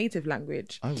it's my native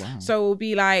language. Oh wow. So it'll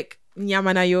be like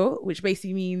nyamanayo, which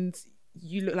basically means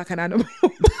you look like an animal.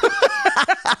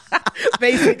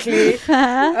 basically.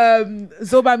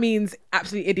 Zoba means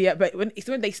absolute idiot, but when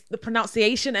the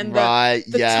pronunciation and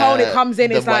the tone it comes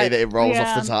in, it's the way like that it rolls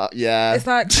off the top. Yeah, it's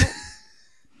like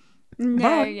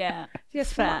No, yeah.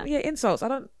 yes, Fair. yeah, insults. I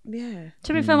don't. Yeah.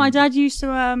 To be fair, my dad used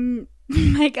to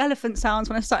make elephant sounds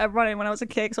when I started running when I was a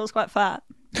kid because I was quite fat.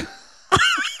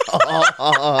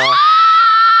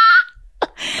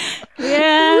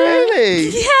 Yeah. Really?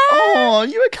 Yeah. Oh,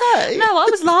 you okay? No, I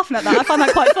was laughing at that. I found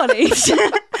that quite funny.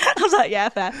 I was like, yeah,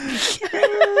 fair.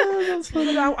 That's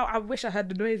funny. I wish I heard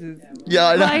the noises. Yeah,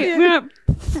 I know.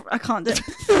 Like, I can't do it.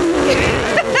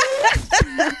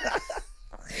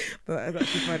 But that's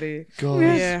actually funny. God.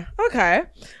 Yeah. Okay.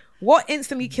 What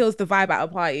instantly kills the vibe at a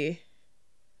party?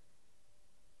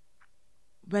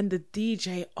 When the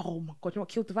DJ, oh my God, you know what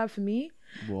killed the vibe for me?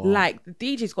 What? Like the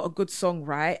DJ's got a good song,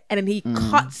 right? And then he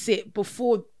cuts it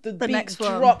before the beat next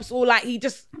one drops, or like he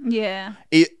just Yeah.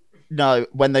 No,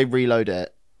 when they reload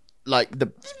it, like the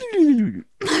when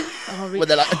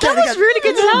they're like, That was really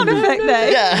good sound effect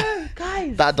there. yeah,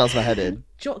 guys, that does my head in.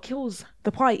 Jot kills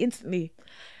the party instantly.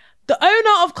 The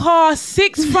owner of car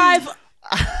 65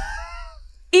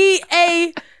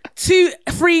 EA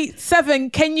 237,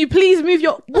 can you please move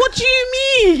your? What do you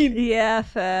mean? Yeah,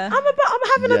 fair. I'm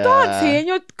having a dance here, and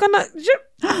you're gonna.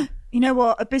 You know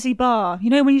what? A busy bar. You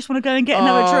know when you just want to go and get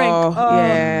another drink.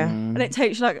 Yeah. And it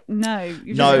takes you like, no, you've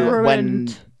just No, when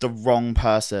ruined. the wrong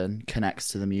person connects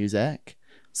to the music.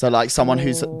 So like someone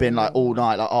who's been like all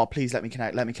night, like, oh, please let me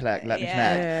connect, let me connect.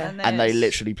 Yeah. And they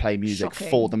literally play music shocking.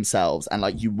 for themselves. And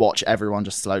like you watch everyone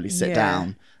just slowly sit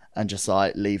down and just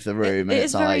like leave the room. And It it's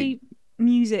is like, very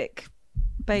music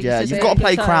based. yeah, isn't you've it? got to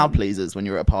play So- crowd pleasers when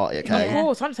you're at a party, okay? Of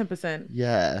course, 110%.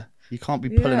 Yeah. You can't be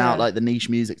pulling Yeah. out like the niche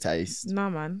music taste. Nah,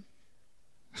 man.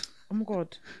 Oh my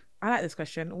God, I like this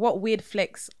question. What weird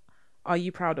flex are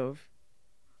you proud of?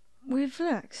 Weird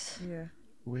flex. Yeah.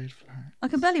 Weird flag.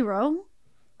 Like a belly roll.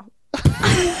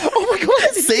 Oh my God,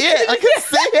 I can see it. I can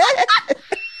see it.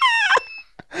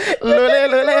 Lule,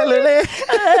 lule, lule.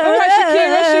 All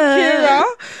right,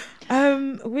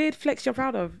 Shakira. Weird flex you're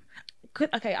proud of?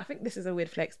 Okay, I think this is a weird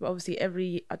flex, but obviously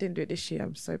I didn't do it this year.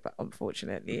 I'm so bad,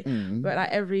 unfortunately. But like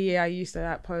every year I used to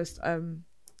like post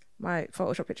my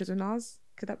Photoshop pictures with Nas.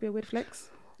 Could that be a weird flex?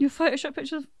 Your Photoshop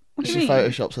pictures. What do you She mean?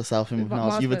 photoshops herself in with With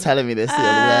Nas. You were Marsman. telling me this the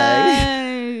other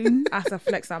day. Oh. That's a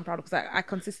flex that I'm proud of, because I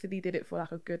consistently did it for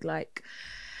like a good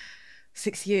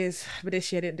 6 years, but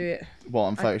this year I didn't do it. What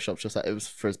on Photoshop? Just like it was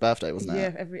for his birthday, wasn't Yeah,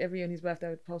 it? every year on his birthday I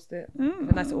would post it with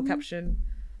a nice little caption.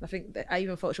 I think that I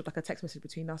even photoshopped like a text message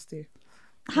between us two.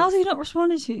 How's he not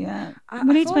responded to you yet? I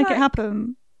We need to feel make it like-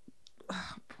 happen.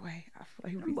 Boy, I feel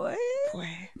like he'll be, Boy.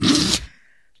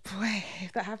 boy,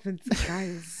 if that happens,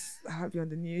 guys, I hope you're on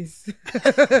the news. But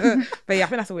yeah, I think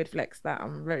that's a weird flex that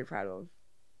I'm very proud of.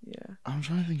 Yeah. I'm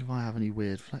trying to think if I have any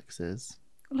weird flexes.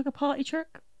 Like a party trick.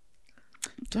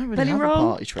 Don't really Belly have roll? a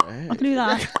party trick. I can do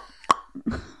that.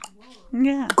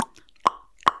 Yeah.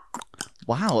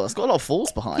 Wow, that's got a lot of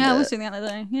force behind Yeah, I it. was doing the other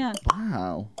day. Yeah.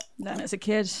 Wow. Then as a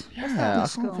kid. Yeah, I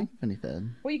School. can't think of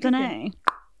anything. What are you Don't cooking? know.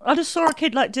 I just saw a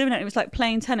kid doing it. It was like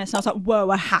playing tennis, and I was like, "Whoa!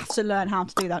 I have to learn how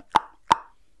to do that."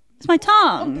 It's my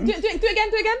tongue. Do it again. Do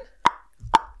it again.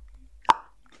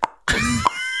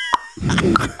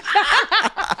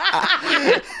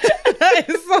 That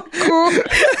is so cool.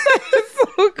 That's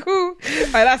so cool.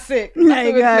 All right, that's sick. There That's you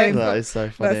a good go. flex. That is so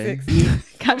That's funny.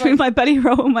 sick. Catch me with my belly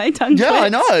roll and my tongue. Yeah, I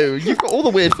twitch. know. You've got all the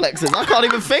weird flexes. I can't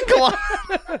even think of one.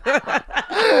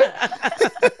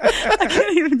 I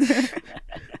can't even do it.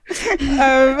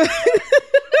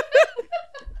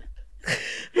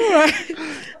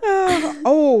 Right.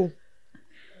 Oh.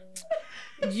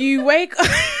 You wake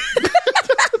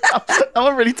up.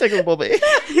 I'm really tickled, Bobby.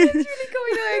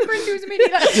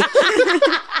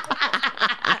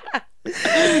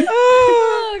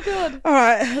 Oh God. All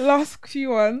right, last few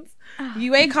ones.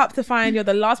 You wake up to find you're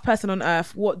the last person on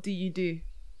earth. What do you do?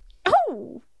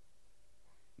 Oh.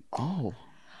 Oh,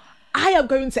 I am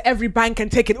going to every bank and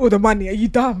taking all the money. Are you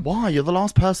dumb? why? You're the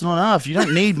last person on earth. You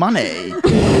don't need money.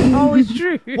 Oh, it's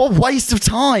true. What waste of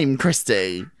time,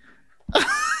 Christie.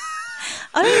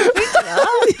 I don't even think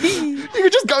that. You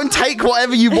could just go and take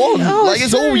whatever you want.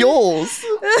 It's all yours.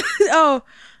 Oh,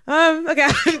 okay.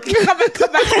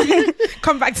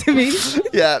 Come back to me.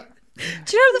 Yeah.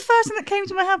 Do you know the first thing that came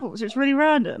to my head was? It's really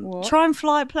random. What? Try and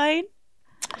fly a plane.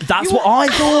 That's what I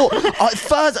thought. At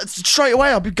first, straight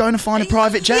away, I'd be going to find a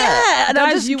private jet. Yeah, and I'll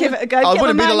Guys, just you give would- it a go. I get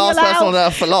wouldn't my be the last manual person on out.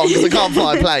 earth for long because I can't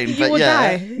fly a plane. You But will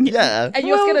yeah, die. yeah. And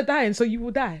you're scared of dying, so you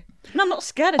will die. No, I'm not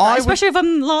scared of I that. would- Especially if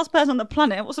I'm the last person on the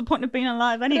planet. What's the point of being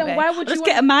alive anyway? why would I'll you just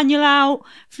get a manual out,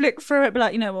 flick through it, be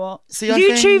like, you know what? See, I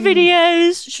YouTube think-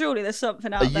 videos. Surely there's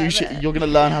something out there. You're going to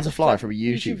learn how to fly from a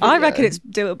YouTube video. I reckon it's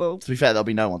doable. To be fair, there'll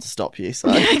be no one to stop you. So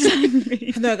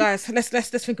Exactly. No, guys, let's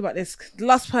think about this. The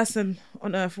last person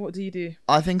on Earth, what do you do?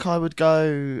 I think I would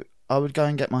go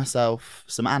and get myself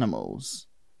some animals.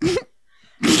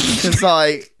 Because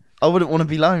like I wouldn't want to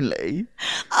be lonely.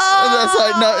 That's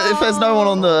like, no, if there's no one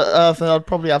on the earth, then I'd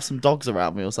probably have some dogs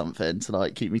around me or something to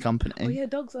like keep me company. Oh yeah,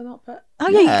 dogs are not pet. Oh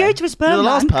yeah, you go to a You're sperm the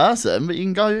last bank. person, but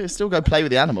you can still go play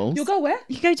with the animals. You'll go where?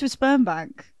 You go to a sperm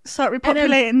bank. Start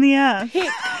repopulating the earth.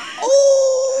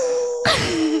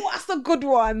 Oh, that's a good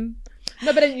one.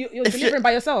 No, but then you're If you- delivering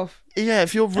by yourself. Yeah,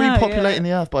 if you're yeah. repopulating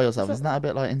the earth by yourself, isn't that a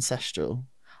bit like ancestral?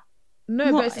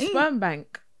 No, What? but it's a sperm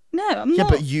bank. No, I'm Yeah,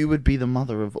 not. but you would be the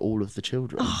mother of all of the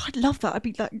children. Oh, I'd love that. I'd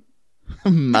be like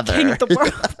Mother. king of the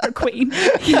world, or queen,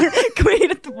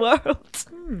 queen of the world.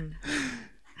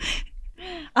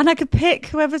 And I could pick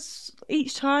whoever's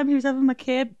each time who's having my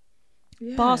kid,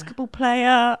 Yeah. basketball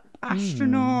player,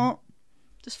 astronaut.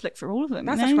 Just flick through all of them.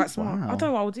 That's you actually know? quite smart. Wow. I don't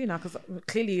know what I would do now because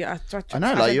clearly I I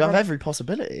know, like you have every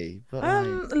possibility. But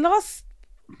like, last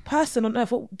person on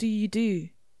Earth, what do you do?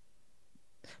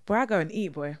 Boy, I go and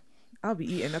eat, boy. I'll be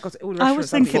eating. I've got all the I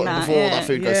was restaurants. thinking before, that, before yeah. that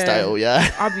food goes Yeah. stale,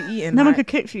 yeah. I'll be eating. No one like, could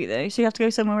cook for you though, so you have to go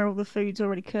somewhere where all the food's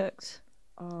already cooked.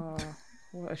 Oh,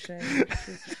 what a shame.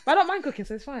 But I don't mind cooking,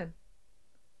 so it's fine.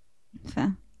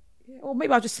 Fair. Yeah, or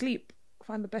maybe I'll just sleep.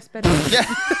 Find the best bed.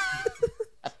 Yeah.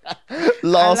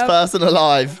 Last person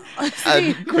alive.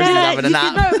 And Christie's having a You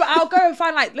nap. know, but I'll go and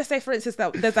find like, let's say for instance,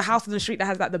 that there's a house on the street that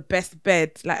has like the best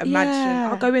bed, like a mansion. Yeah.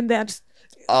 I'll go in there and just.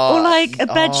 Or like a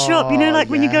bed shop, you know, like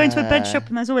when you go into a bed yeah. shop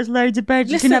and there's always loads of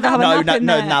beds, Listen, you can never have a nap in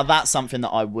there. Now that's something that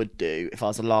I would do if I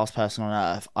was the last person on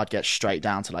earth. I'd get straight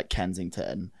down to like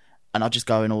Kensington, and I'd just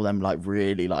go in all them like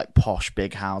really like posh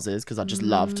big houses because I just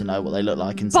love to know what they look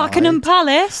like inside. Buckingham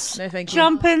Palace. No, thank you.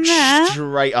 Jump in there.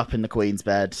 Straight up in the Queen's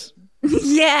bed.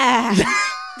 Yeah.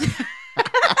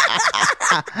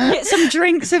 Get some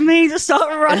drinks in me to start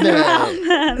running around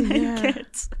there naked.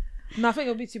 No, I think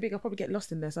it'll be too big. I'll probably get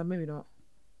lost in there, so maybe not.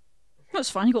 That's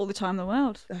fine, you got all the time in the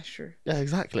world. That's true. Yeah,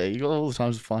 exactly. You got all the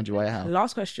time to find your way out.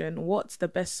 Last question: what's the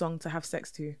best song to have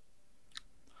sex to?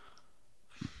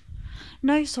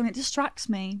 No song, it distracts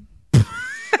me.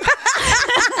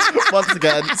 Once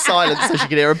again, silence so she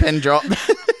can hear a pin drop.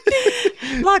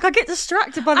 Like I get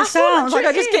distracted by the I feel like sounds. Like I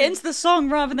it just get is. into the song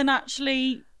rather than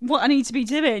actually what I need to be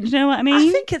doing. Do you know what I mean?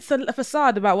 I think it's a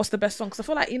facade about what's the best song. Because I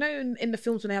feel like, you know, in the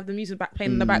films when they have the music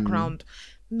playing in the background,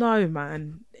 no,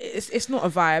 man, it's not a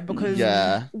vibe because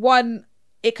Yeah. one,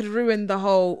 it could ruin the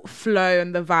whole flow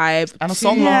and the vibe. And a Two,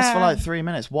 song lasts for Yeah. like 3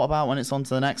 minutes. What about when it's on to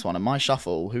the next one? And my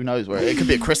shuffle, who knows where it could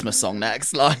be a Christmas song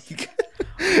next. Like,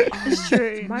 It's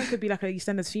true. mine could be like a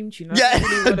EastEnders theme tune. I yeah. don't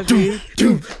really wanna do-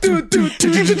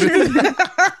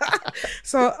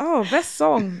 So, best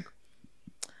song.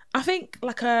 I think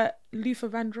like a Luther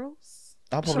Vandross.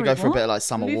 I'll probably Sorry, go for a what? bit of like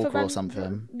Summer Luther Walker or Van-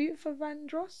 something. Luther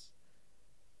Vandross.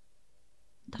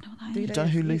 Don't know what that Do is. don't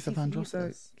know who He's- Luther he's- Vandross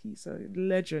is? He's a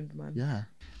legend, man. Yeah.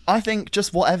 I think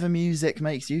just whatever music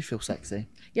makes you feel sexy.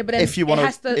 Yeah, but then If you it want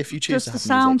has to, if you choose Just to the have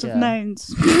sound music, of yeah.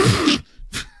 moans.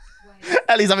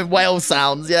 Ellie's having whale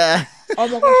sounds, yeah. Oh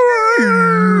my gosh.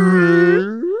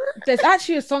 There's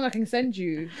actually a song I can send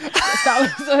you.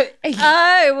 That was,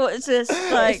 Oh, what is this?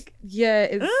 Like, yeah,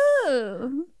 it's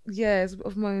ooh. yeah, it's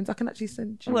of moans. I can actually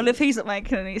send you. Well, if he's not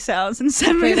making any sounds, and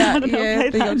send me play that, that, and I'll yeah, play there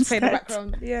you that go, just play the instead.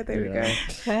 background. Yeah, there we Yeah. go.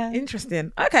 Yeah.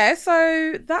 Interesting. Okay,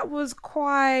 so that was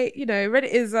quite. You know,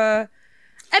 Reddit is an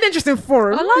interesting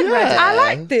forum. I like Reddit. I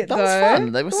liked it. That though. was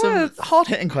fun. There were It some was.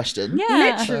 hard-hitting questions.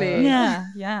 Yeah. Literally.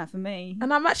 Yeah, for me.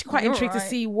 And I'm actually quite You're intrigued to right.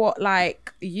 see what,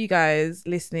 like, you guys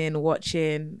listening,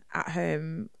 watching at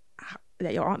home,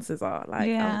 that your answers are. Like,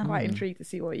 Yeah. I'm quite intrigued to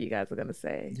see what you guys are going to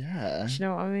say. Yeah. Do you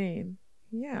know what I mean?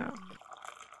 Yeah.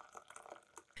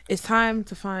 It's time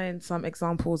to find some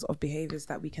examples of behaviors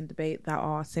that we can debate that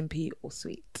are simpy or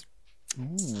sweet.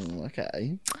 Ooh,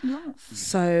 okay.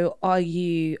 So, are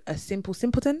you a simple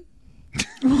simpleton?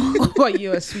 Or are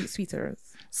you a sweet sweeter?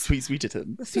 Sweet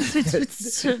Sweeterton. Sweet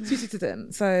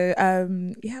sweeterton. So,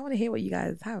 yeah, I want to hear what you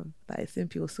guys have that is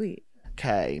simpy or sweet.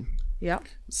 Okay. Yeah.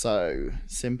 So,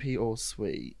 simpy or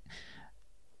sweet?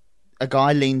 A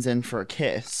guy leans in for a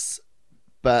kiss,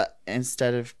 but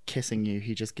instead of kissing you,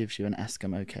 he just gives you an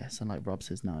Eskimo kiss and like rubs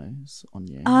his nose on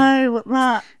you. Oh, what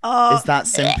that? Oh, Is that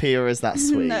simpy or is that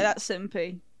sweet? No, that's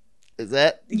simpy. Is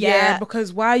it? Yeah, Yeah.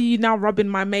 because why are you now rubbing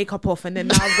my makeup off and then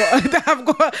now I've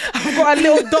got a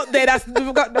little dot there that's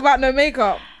got about no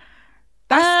makeup.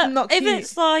 That's not cute. If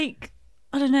it's like,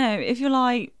 I don't know, if you're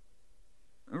like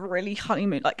really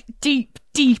honeymoon, like deep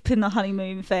in the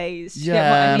honeymoon phase. You get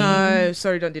what Yeah. I mean? No,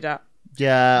 sorry, don't do that.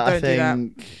 Yeah, I Don't do that.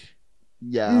 think.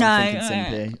 Yeah, No, I'm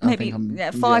thinking Simpy. I maybe think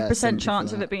I'm- 5% Simpy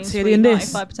chance for of it being So you're sweet, doing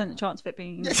this? 95% chance of it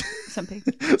being Simpy.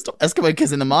 that. Stop Eskimo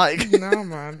kissing the mic. No,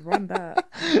 man, run that.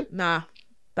 Nah,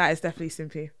 that is definitely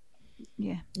Simpy.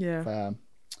 Yeah. Yeah.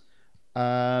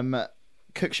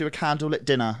 Cooks you a candlelit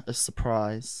dinner as a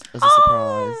surprise.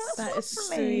 That is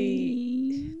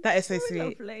sweet. That is so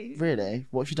sweet. Lovely. Really?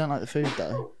 What if you don't like the food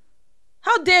though?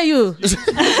 How dare you?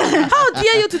 How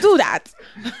dare you to do that?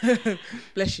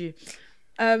 Bless you.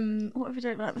 What if you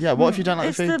don't like the Yeah, food? what if you don't like the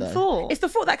It's food, the though? thought. It's the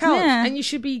thought that counts, Yeah. and you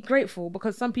should be grateful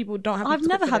because some people don't have. I've people to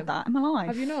never cook for had them. that in my life.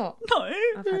 Have you not? No. I've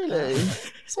had Really?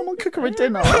 that. Someone cook her a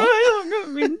dinner. I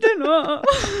don't get me dinner.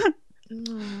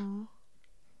 No.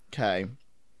 Okay.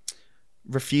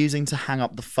 Refusing to hang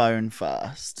up the phone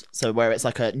first. So where it's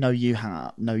like a no, you hang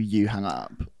up. No, you hang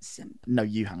up. No,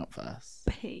 you hang up first.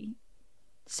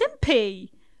 Simpy.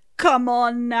 Come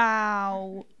on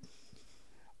now.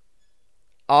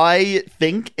 I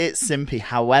think it's Simpy.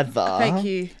 However, Thank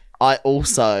you. I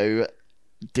also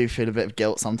do feel a bit of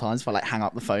guilt sometimes if I like hang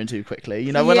up the phone too quickly.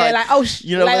 You know, when Yeah, like, like, oh,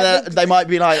 you know, like, when they might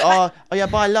be like, oh yeah,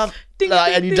 bye, love, Ding, like,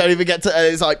 ding, and you ding. don't even get to. And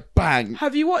it's like bang.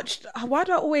 Have you watched? Why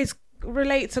do I always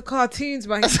relate to cartoons,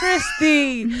 man?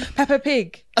 Christie, Peppa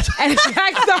Pig, and she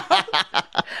hangs up.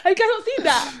 Have you guys not seen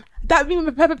that? That meme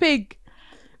with Peppa Pig,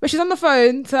 where she's on the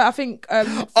phone to I think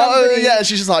somebody. Oh yeah,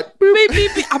 she's just like, boop. Beep,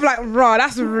 beep, beep. I'm like, raw,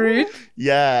 that's rude.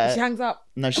 Yeah. She hangs up.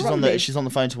 No, she's Abruptly. she's on the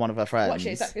phone to one of her friends. Watch it,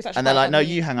 it's actually and they're quite like, no, funny.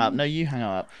 you hang up, no, you hang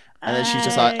up. And then she's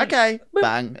just like, okay,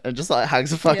 bang, and just like hangs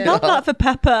the phone Yeah. Love up. that for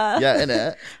Pepper. Yeah,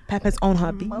 innit? Peppa's on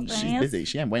her beat. She's busy.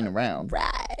 She ain't waiting around.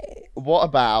 Right. What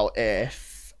about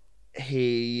if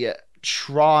he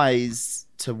tries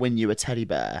to win you a teddy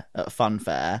bear at a fun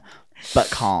fair,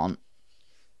 but can't?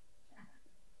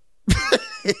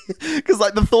 Because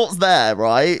like the thought's there,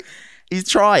 right? He's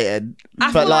trying,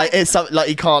 I but feel like like it's something like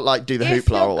he can't like do the If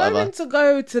hoopla or you're whatever. going to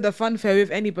go to the fun fair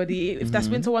with anybody, if that's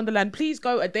Winter Wonderland, please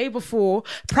go a day before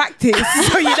practice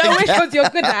so you know which ones you're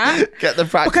good at. Get the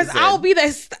practice Because in. I'll be there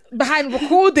behind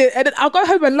recording and then I'll go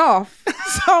home and laugh.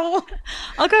 So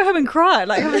I'll go home and cry.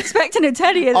 Like I'm expecting a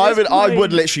teddy. At I this would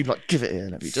point. literally be like, give it here,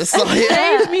 let me just like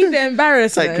save me the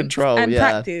embarrassment Take control, and yeah.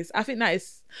 practice. I think that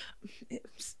is.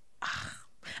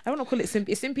 I don't want to call it simpy.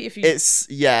 It's simpy if you. it's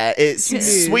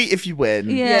lose. sweet if you win.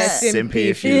 Yeah. Simpy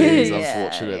if you Yeah, lose, yeah,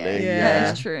 unfortunately. yeah. Yeah.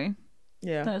 That is true.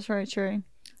 yeah. That's very true.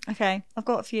 Okay, I've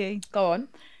got a few. Go on.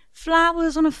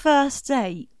 Flowers on a first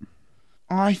date.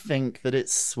 I think that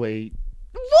it's sweet.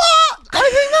 What? I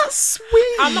think that's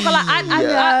sweet. I'm not gonna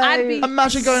lie. I'd be.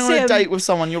 Imagine going on a Sim. date with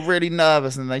someone, you're really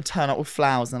nervous, and they turn up with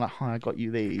flowers, and they're like, hi, I got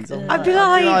you these. I'd be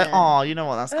like, oh, you know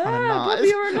what, that's kind of nice. Bobby,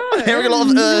 you're a nerd. I'm hearing a lot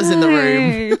of in the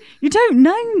room. No, you don't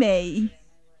know me.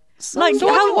 Like, So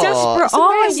how what? desperate So are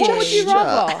where's you? What would you gesture?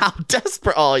 rather? How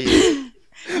desperate are you?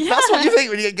 That's what you think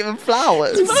when you get given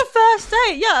flowers. On a first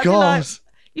date, yeah. I'd be God. like,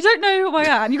 you don't know who I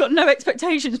am. You got no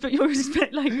expectations, but you're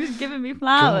like you're giving me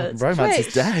flowers. God, romance Wait.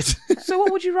 is dead. So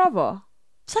what would you rather?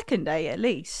 Second date, at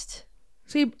least.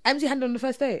 So you empty-handed on the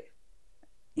first date?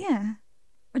 Yeah,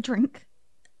 a drink.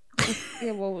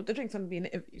 Yeah. Well, the drink's gonna be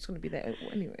it's gonna be there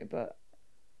anyway. But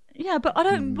Yeah, but I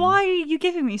don't. Why are you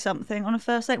giving me something on a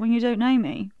first date when you don't know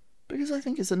me? Because I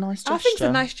think it's a nice gesture. I think it's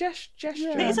a nice gesture.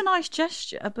 Yeah. It is a nice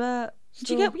gesture, but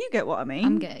do you get what I mean?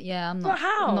 I'm But not.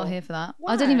 how? I'm not here for that.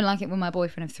 Why? I don't even like it when my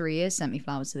boyfriend of 3 years sent me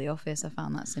flowers to the office. I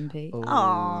found that simpy. Oh.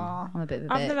 Aww. I'm a bit of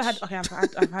a I've bitch. never had. Okay, I've had.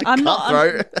 I'm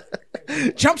not.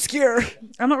 Jump scare.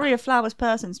 I'm not really a flowers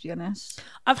person, to be honest.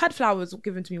 I've had flowers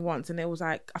given to me once, and it was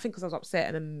like I think because I was upset,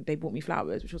 and then they bought me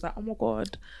flowers, which was like, oh my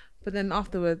god. But then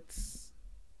afterwards,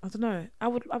 I don't know. I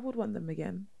would want them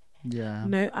again. Yeah.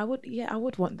 No, I would. Yeah, I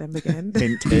would want them again.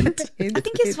 Hint, hint. I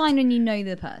think it's fine when you know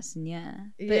the person, yeah.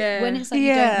 But Yeah. when it's like you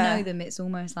Yeah. don't know them, it's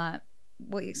almost like,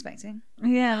 what are you expecting?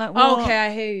 Yeah, like what? Okay,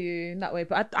 I hear you in that way,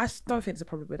 but I don't think there's a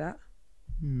problem with that.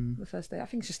 Hmm. The first day, I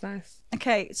think it's just nice.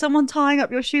 Okay, someone tying up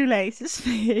your shoelaces for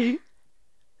you.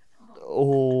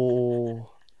 Oh.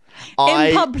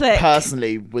 I public.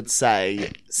 personally would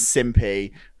say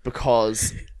simpy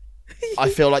because I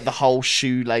feel like the whole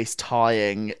shoelace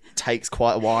tying takes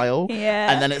quite a while.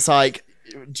 Yeah. And then it's like,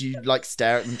 do you like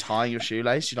stare at them tying your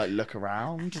shoelace? Do you like look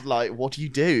around? Like, what do you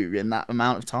do in that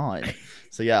amount of time?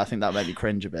 So yeah, I think that made me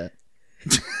cringe a bit.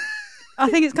 I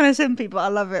think it's kind of simpy, but I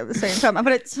love it at the same time. I've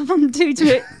had someone do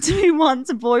to me once,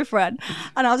 a boyfriend,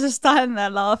 and I was just standing there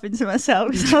laughing to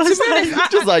myself. So I was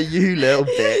like, Just like, you little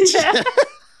bitch.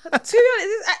 To be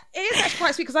honest, it is actually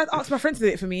quite sweet because I'd ask my friend to do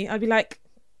it for me. I'd be like,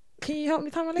 can you help me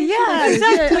tie my laces? Yeah, shoelaces?"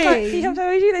 exactly. Like, can you help tie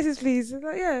my shoelaces, please?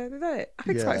 Like, yeah, they do it. I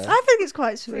think it's Yeah. quite I think it's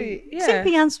quite sweet. Yeah.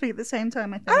 Simpy and sweet at the same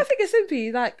time, I think. I don't think it's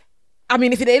simpy. Like, I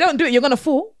mean, if they don't do it, you're gonna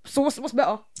fall. So what's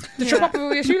better? To trip up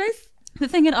with your shoelace? The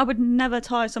thing is, I would never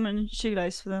tie someone's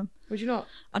shoelace for them. Would you not?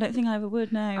 I don't think I ever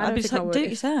would, no. I'd don't be just think I like, would. do it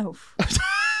yourself.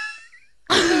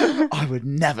 I would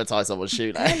never tie someone's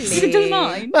shoelace. You don't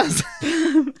mind?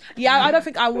 Yeah, I don't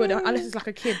think I would unless it's like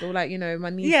a kid or like, you know, my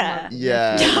niece. Yeah. my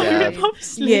Yeah, nephew. yeah.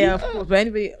 Obviously. Yeah, of course. But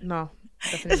anybody, no,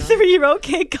 A definitely not. 3-year-old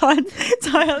kid can't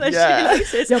tie out their Yeah.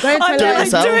 shoelaces. You're going to I'm learn. like,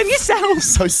 Do it do it yourself.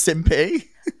 So simpy.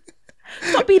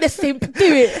 Stop being a simp. Do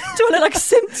it. Do I look like a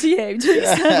simp to you? Do it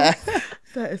yourself.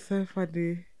 That is so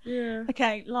funny. Yeah.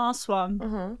 Okay, last one.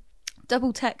 Uh-huh.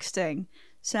 Double texting.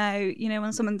 So, you know,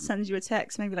 when someone sends you a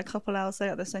text, maybe like a couple hours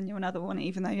later, they send you another one,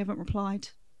 even though you haven't replied.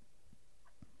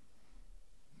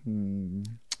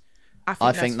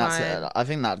 I think that's fine. it. I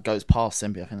think that goes past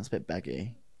simpy. I think that's a bit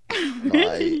beggy.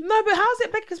 Like, No, but how's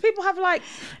it? Because people have like.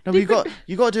 no, but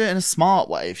you got to do it in a smart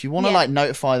way. If you want to Yeah. like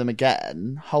notify them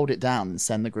again, hold it down and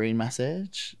send the green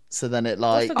message. So then it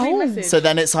like, What's the green message? so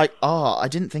then it's like, oh, I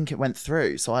didn't think it went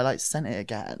through, so I like sent it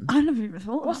again. I never even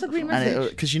thought. What's the green And message?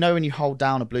 because you know when you hold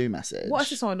down a blue message What is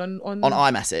this on on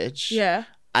iMessage, Yeah.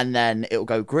 and then it'll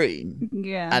go green.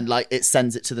 Yeah. And like it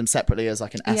sends it to them separately as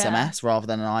like an Yeah. SMS rather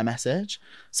than an iMessage.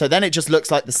 So then it just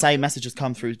looks like the same message has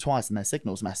come through twice and their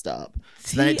signal's messed up.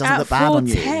 So then it doesn't look bad on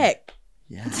you. Tech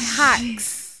Yeah,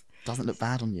 hacks. doesn't look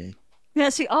bad on you. Yeah,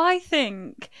 see, I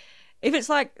think if it's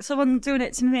like someone doing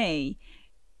it to me,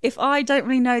 if I don't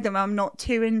really know them, I'm not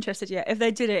too interested yet. If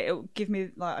they did it, it would give me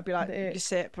like, I'd be like, just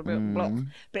sit, probably block.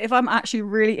 But if I'm actually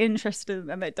really interested in them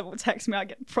and they double text me, I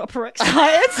get proper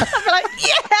excited. I'd be like,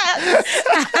 yes!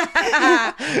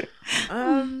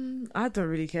 I don't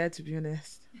really care, to be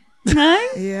honest. No?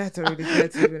 Yeah, I don't really care,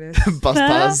 to be honest.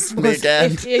 Buzz me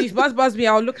again. If you buzz me,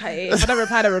 I'll look at it. If I don't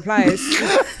reply, the reply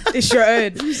it's your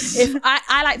own. If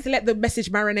I like to let the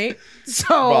message marinate.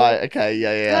 So Right, okay,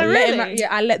 yeah. Oh, let it really?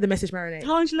 I let the message marinate.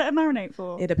 How long do you let it marinate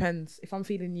for? It depends. If I'm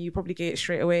feeling you, probably get it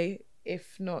straight away.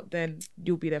 If not, then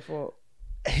you'll be there for.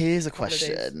 Here's a of days.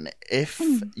 question. If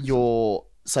you're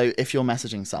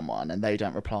messaging someone and they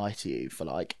don't reply to you for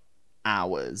like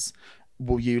hours,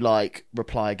 will you like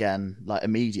reply again like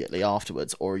immediately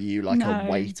afterwards, or are you like No. a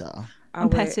waiter? I'm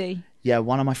petty. Yeah,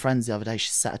 one of my friends the other day, she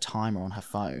set a timer on her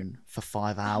phone for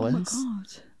 5 hours. Oh my God.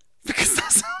 Because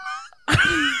that's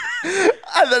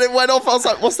and then it went off. I was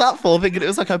like, what's that for? Thinking it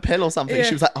was like a pill or something. Yeah.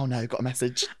 She was like, oh no, got a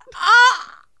message.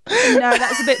 No,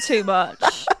 that's a bit too much.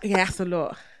 Yeah, that's a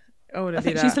lot. I I wouldn't do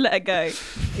think she needs to that. let it go.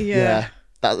 Yeah.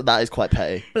 That is quite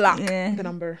petty. Black Yeah. the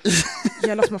number.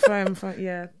 Yeah, I lost my phone.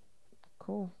 Yeah.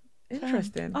 Cool.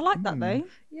 Interesting. I like that though.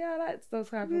 Yeah, I like those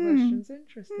type of questions.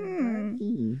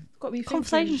 Interesting. Right? Got me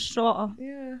Conversation thinking. starter.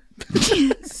 Yeah.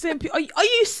 Simpy. Are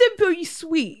you simpy or are you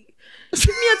sweet? Give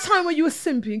me a time when you were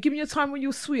simpy and give me a time when you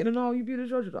were sweet, and I'll you be the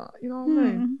judge of that. You know what I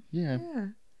mean? Yeah. Yeah.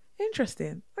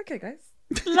 Interesting. Okay, guys.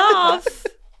 Laugh.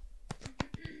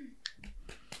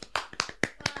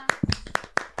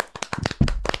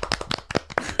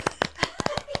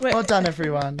 Well done,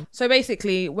 everyone. So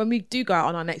basically, when we do go out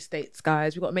on our next dates,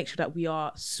 guys, we've got to make sure that we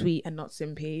are sweet and not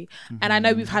simpy. And I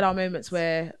know we've had our moments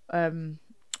where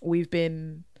we've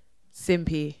been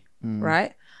simpy,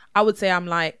 right? I would say I'm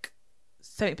like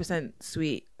 70%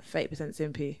 sweet, 30%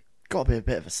 simpy. Got to be a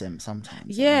bit of a simp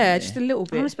sometimes. Yeah, haven't just you? a little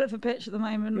I'm a bit. bit of a bitch at the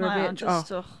moment. You're a like, I'm bitch? just,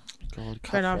 God,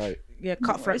 Fair enough. cutthroat. Yeah,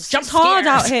 cutthroat. It's Jump hard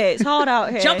scare. out here. It's hard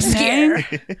out here. Jump you know? scare.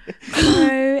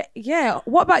 So yeah,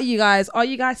 what about you guys? Are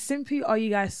you guys simpy? Are you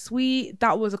guys sweet?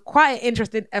 That was quite an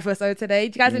interesting episode today.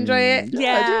 Did you guys enjoy it?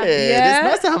 Yeah, I did. Yeah. It's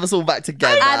nice to have us all back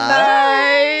together.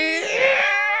 I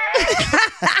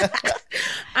know.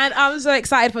 And I'm so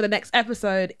excited for the next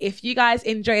episode. If you guys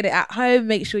enjoyed it at home,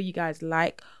 make sure you guys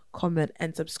like, comment,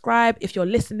 and subscribe. If you're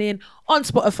listening on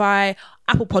Spotify,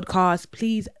 Apple Podcasts,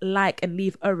 please like and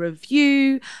leave a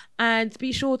review. And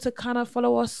be sure to kind of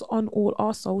follow us on all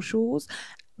our socials.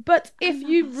 But if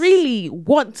you really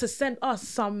want to send us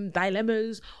some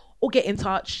dilemmas or get in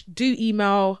touch, do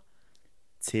email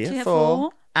Tier 4 4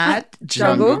 at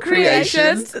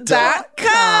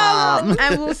junglecreations.com.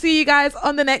 And we'll see you guys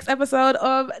on the next episode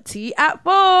of Tea at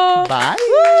 4. Bye.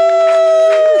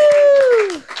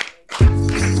 Woo!